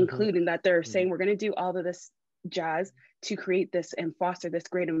include, in that they're saying we're going to do all of this jazz to create this and foster this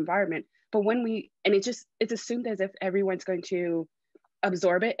great environment. But it's assumed as if everyone's going to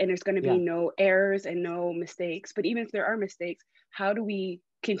absorb it and there's going to be no errors and no mistakes. But even if there are mistakes, how do we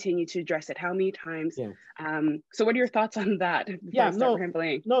continue to address it? How many times? So what are your thoughts on that? I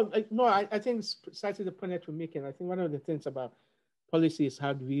think it's precisely the point that we're making. I think one of the things about policy is,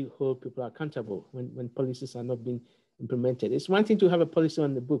 how do we hold people accountable when policies are not being implemented? It's one thing to have a policy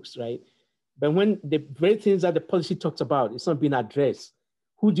on the books, right? But when the very things that the policy talks about, it's not being addressed,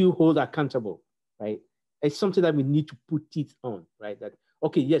 who do you hold accountable, right? It's something that we need to put teeth on, right? That,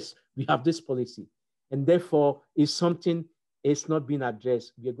 okay, yes, we have this policy, and therefore, if something is not being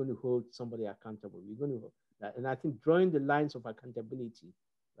addressed, we are going to hold somebody accountable. We're going to hold that. And I think drawing the lines of accountability,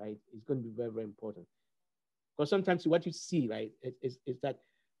 right, is going to be very, very important. Because sometimes what you see, right, is that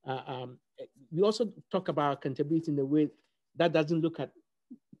we also talk about accountability in a way that doesn't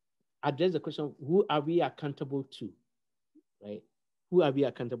address the question of who are we accountable to, right? Who are we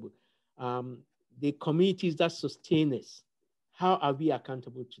accountable? The communities that sustain us, how are we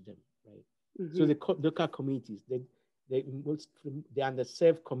accountable to them, right? So the local communities, the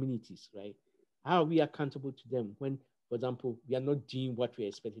underserved communities, right? How are we accountable to them when, for example, we are not doing what we're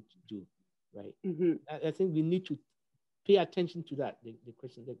expected to do, right? I think we need to pay attention to that, the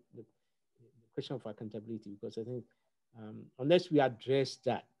question of accountability, because I think unless we address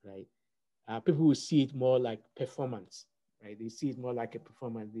that, right, people will see it more like performance, right? They see it more like a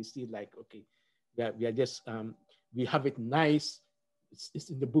performance. They see it like, okay, we are just, we have it nice, it's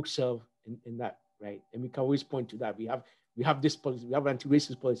in the bookshelf in that, right? And we can always point to that. We have this policy, we have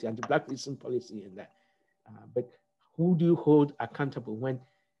anti-racist policy, anti-black racism policy in that. But who do you hold accountable when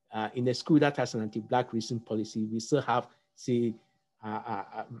in a school that has an anti-black racism policy, we still have, say,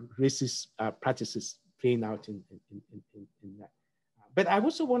 racist practices playing out in that. But I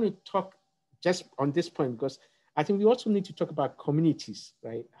also want to talk just on this point, because I think we also need to talk about communities,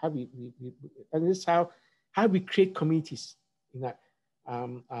 right? How and this is how we create communities in that.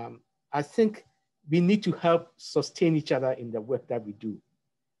 I think we need to help sustain each other in the work that we do.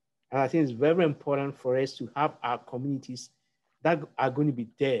 And I think it's very important for us to have our communities that are going to be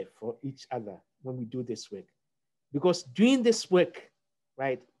there for each other when we do this work. Because doing this work,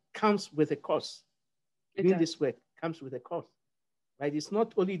 right, comes with a cost. Doing this work comes with a cost, right? It's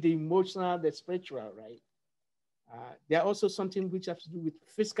not only the emotional, the spiritual, right? There are also something which has to do with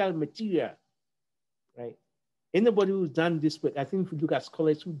physical material, right? Anybody who's done this work, I think if you look at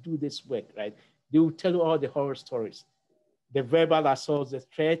scholars who do this work, right, they will tell you all the horror stories, the verbal assaults, the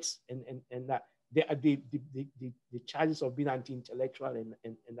threats, and that, the charges of being anti-intellectual and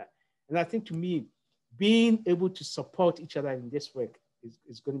that. And I think, to me, being able to support each other in this work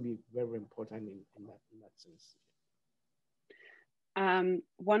is going to be very important in that sense.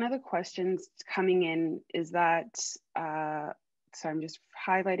 One of the questions coming in is that, so I'm just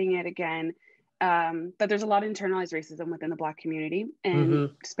highlighting it again, that there's a lot of internalized racism within the Black community,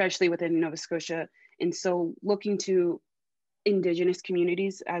 and especially within Nova Scotia. And so looking to Indigenous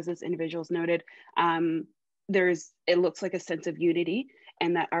communities, as this individual's noted, it looks like a sense of unity,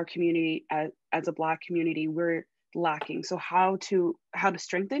 and that our community as a Black community, we're lacking. So how to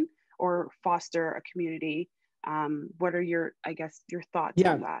strengthen or foster a community? What are your thoughts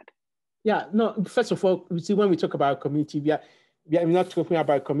on that? Yeah, no, first of all, you see, when we talk about community, we are not talking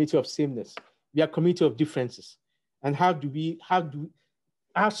about a community of sameness. we are a community of differences. And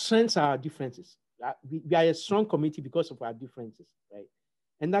our strengths are our differences. We are a strong community because of our differences, right?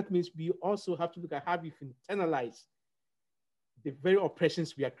 And that means we also have to look at how we internalize the very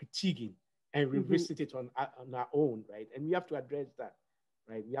oppressions we are critiquing and revisit it on our own, right? And we have to address that,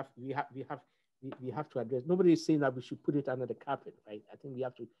 right? We have to address. Nobody is saying that we should put it under the carpet, right? I think we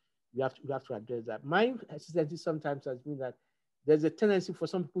have to address that. My hesitancy sometimes has been that there's a tendency for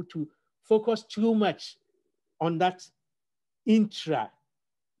some people to focus too much on that intra,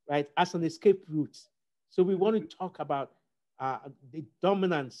 right, as an escape route. So we want to talk about the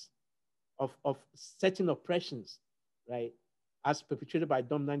dominance of certain oppressions, right, as perpetrated by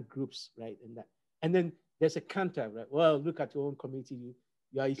dominant groups, right, and then there's a counter, right? Well, look at your own community,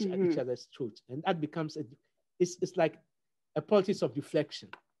 you are each other's throat, and that becomes it's like a politics of deflection,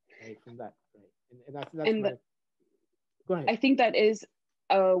 right, from that, right, and I think that's go ahead. I think that is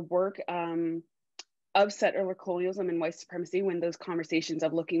a work of settler colonialism and white supremacy when those conversations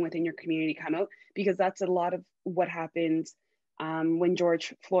of looking within your community come out, because that's a lot of what happens when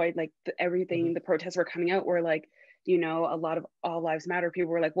George Floyd, like everything, the protests were coming out, were like, you know, a lot of All Lives Matter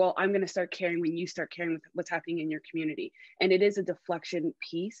people were like, well, I'm going to start caring when you start caring with what's happening in your community. And it is a deflection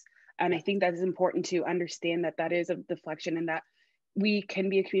piece. And I think that is important to understand that that is a deflection, and that we can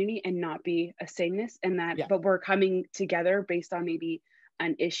be a community and not be a sameness, and that, but we're coming together based on maybe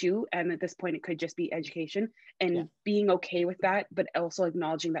an issue. And at this point, it could just be education and being okay with that, but also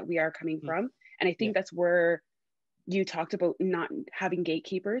acknowledging that we are coming from. And I think that's where you talked about not having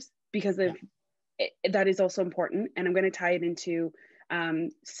gatekeepers, because of that is also important. And I'm going to tie it into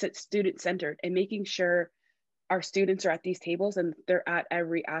student-centered and making sure our students are at these tables and they're at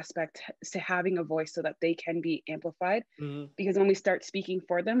every aspect to having a voice so that they can be amplified. Because when we start speaking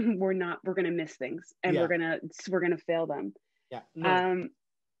for them, we're going to miss things, and we're going to fail them.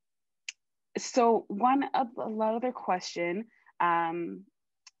 So one other question,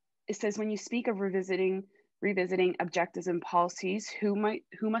 it says, when you speak of revisiting objectives and policies, who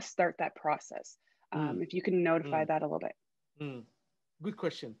must start that process? If you can notify that a little bit. Good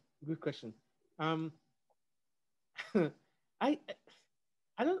question. I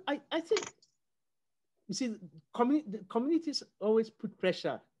think, you see, communities always put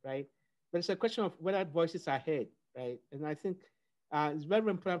pressure, right? But it's a question of whether voices are heard, right? And I think it's very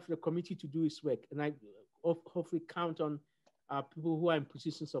important for the community to do its work. And I hopefully count on people who are in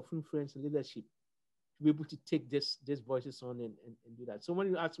positions of influence and leadership to be able to take these voices on and do that. So when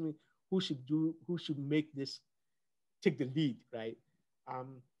you ask me who should make this, take the lead, right?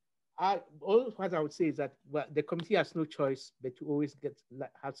 All what I would say is that, well, the committee has no choice but to always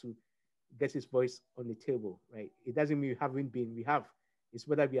have to get his voice on the table, right? It doesn't mean we have. It's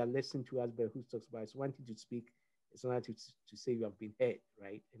whether we are listened to, as who talks about. It's one thing to speak, it's another to say you have been heard,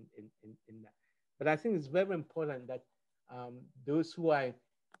 right? In that. But I think it's very important that those who are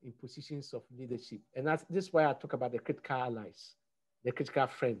in positions of leadership, and this is why I talk about the critical allies, the critical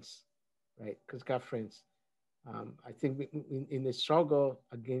friends, right? Critical friends. I think in the struggle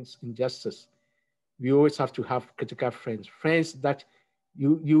against injustice, we always have to have critical friends that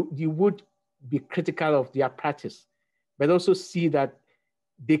you would be critical of their practice, but also see that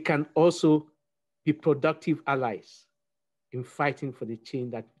they can also be productive allies in fighting for the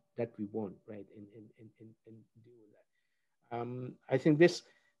change that we want, right? And deal with that. I think this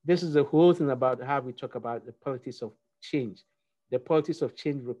is the whole thing about how we talk about the politics of change. The politics of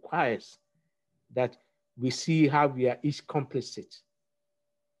change requires that we see how we are each complicit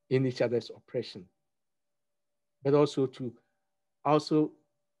in each other's oppression, but also to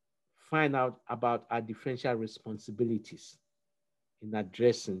find out about our differential responsibilities in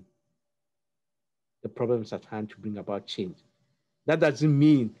addressing the problems at hand to bring about change. That doesn't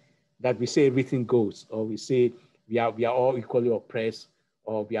mean that we say everything goes, or we say we are all equally oppressed,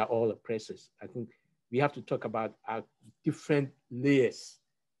 or we are all oppressors. I think we have to talk about our different layers,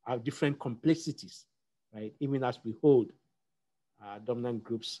 our different complexities, right? Even as we hold dominant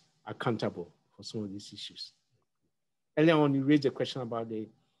groups accountable for some of these issues. Earlier on, you raised a question about the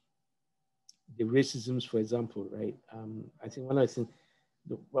racisms, for example, right? I think one of the things,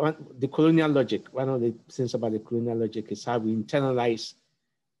 the colonial logic, one of the things about the colonial logic is how we internalize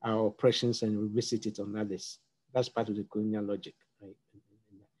our oppressions and revisit it on others. That's part of the colonial logic, right?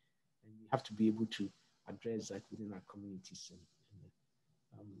 And we have to be able to address that within our communities.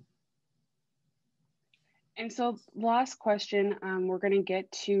 And so last question we're going to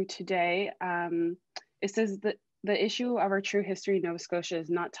get to today. It says that the issue of our true history in Nova Scotia is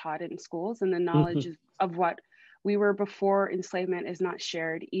not taught in schools, and the knowledge of what we were before enslavement is not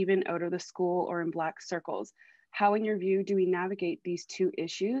shared, even out of the school or in Black circles. how, in your view, do we navigate these two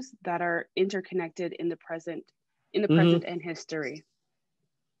issues that are interconnected in the present, and history?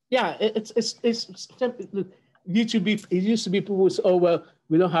 Yeah, it's look, it used to be people would say, oh, well,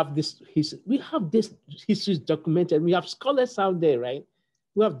 we don't have this history. We have this history documented. We have scholars out there, right,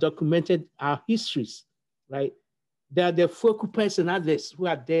 who have documented our histories, right? There are the Foucault and others who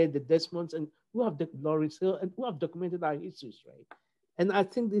are there, the Desmonds, and who have the Lawrence Hill, and who have documented our histories, right? And I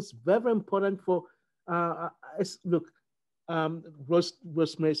think it's very, very important for, look,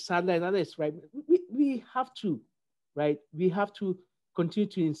 Rosemary Sadler and others, right? We have to, right? We have to continue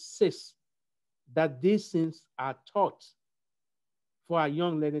to insist that these things are taught for our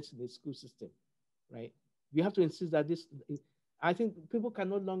young learners in the school system, right? We have to insist that this, I think people can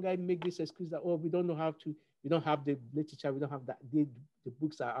no longer make this excuse that, oh, we don't know how to, we don't have the literature, we don't have that, the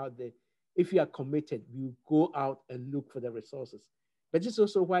books are out there. If you are committed, you go out and look for the resources. But this is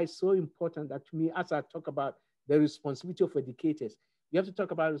also why it's so important that, to me, as I talk about the responsibility of educators, we have to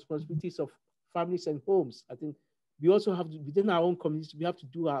talk about responsibilities of families and homes. I think we also have to, within our own communities, we have to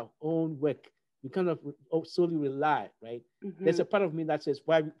do our own work. We kind of solely rely, right? There's a part of me that says,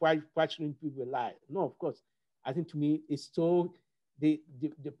 why shouldn't we rely? No, of course. I think, to me, it's so, the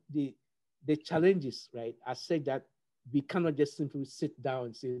challenges, right, are said that we cannot just simply sit down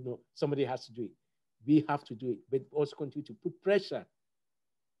and say, no, somebody has to do it. We have to do it, but also continue to put pressure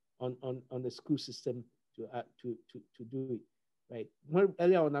on the school system to do it, right?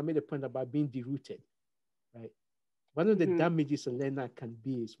 Earlier on, I made a point about being derooted, right? One of the damages a learner can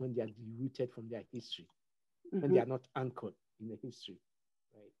be is when they are derooted from their history, when they are not anchored in the history,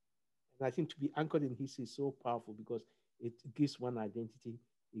 right? And I think to be anchored in history is so powerful because it gives one identity,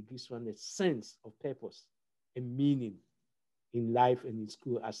 it gives one a sense of purpose and meaning in life and in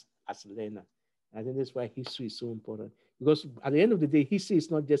school as a learner. And I think that's why history is so important. Because at the end of the day, history is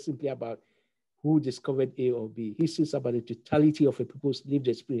not just simply about who discovered A or B. History is about the totality of a people's lived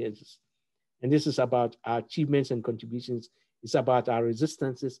experiences. And this is about our achievements and contributions. It's about our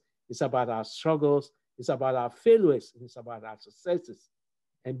resistances. It's about our struggles. It's about our failures. And it's about our successes.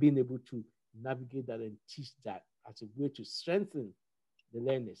 And being able to navigate that and teach that as a way to strengthen the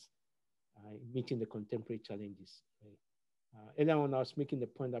learners in meeting the contemporary challenges. Right? Earlier on, I was making the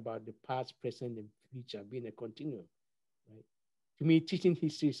point about the past, present, and future being a continuum. Right? To me, teaching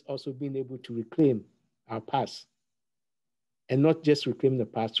history is also being able to reclaim our past. And not just reclaim the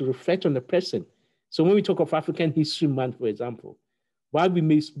past, to reflect on the present. So when we talk of African History Month, for example, while we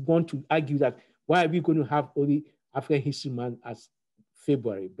may want to argue that why are we going to have only African History Month as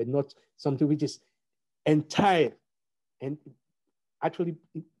February, but not something which is entire and actually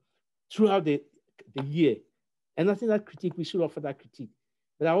throughout the year. And I think that critique, we should offer that critique.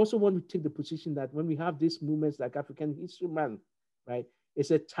 But I also want to take the position that when we have these movements like African History Month, right,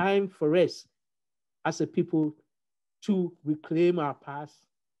 it's a time for us as a people to reclaim our past,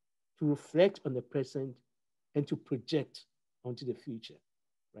 to reflect on the present, and to project onto the future,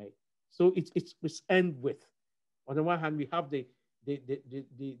 right? So it's end with. On the one hand, we have the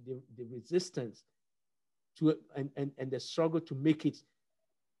resistance to and the struggle to make it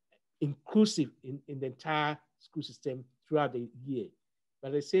inclusive in the entire school system throughout the year. But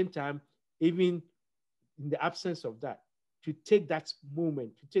at the same time, even in the absence of that, to take that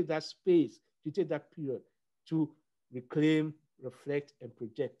moment, to take that space, to take that period, to reclaim, reflect, and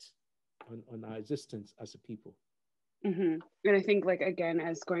project on our existence as a people. And I think, like, again,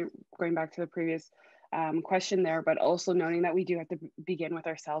 as going back to the previous question there, but also noting that we do have to begin with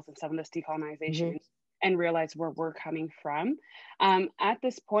ourselves in some of this decolonization and realize where we're coming from. At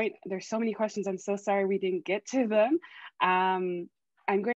this point, there's so many questions. I'm so sorry we didn't get to them. I'm going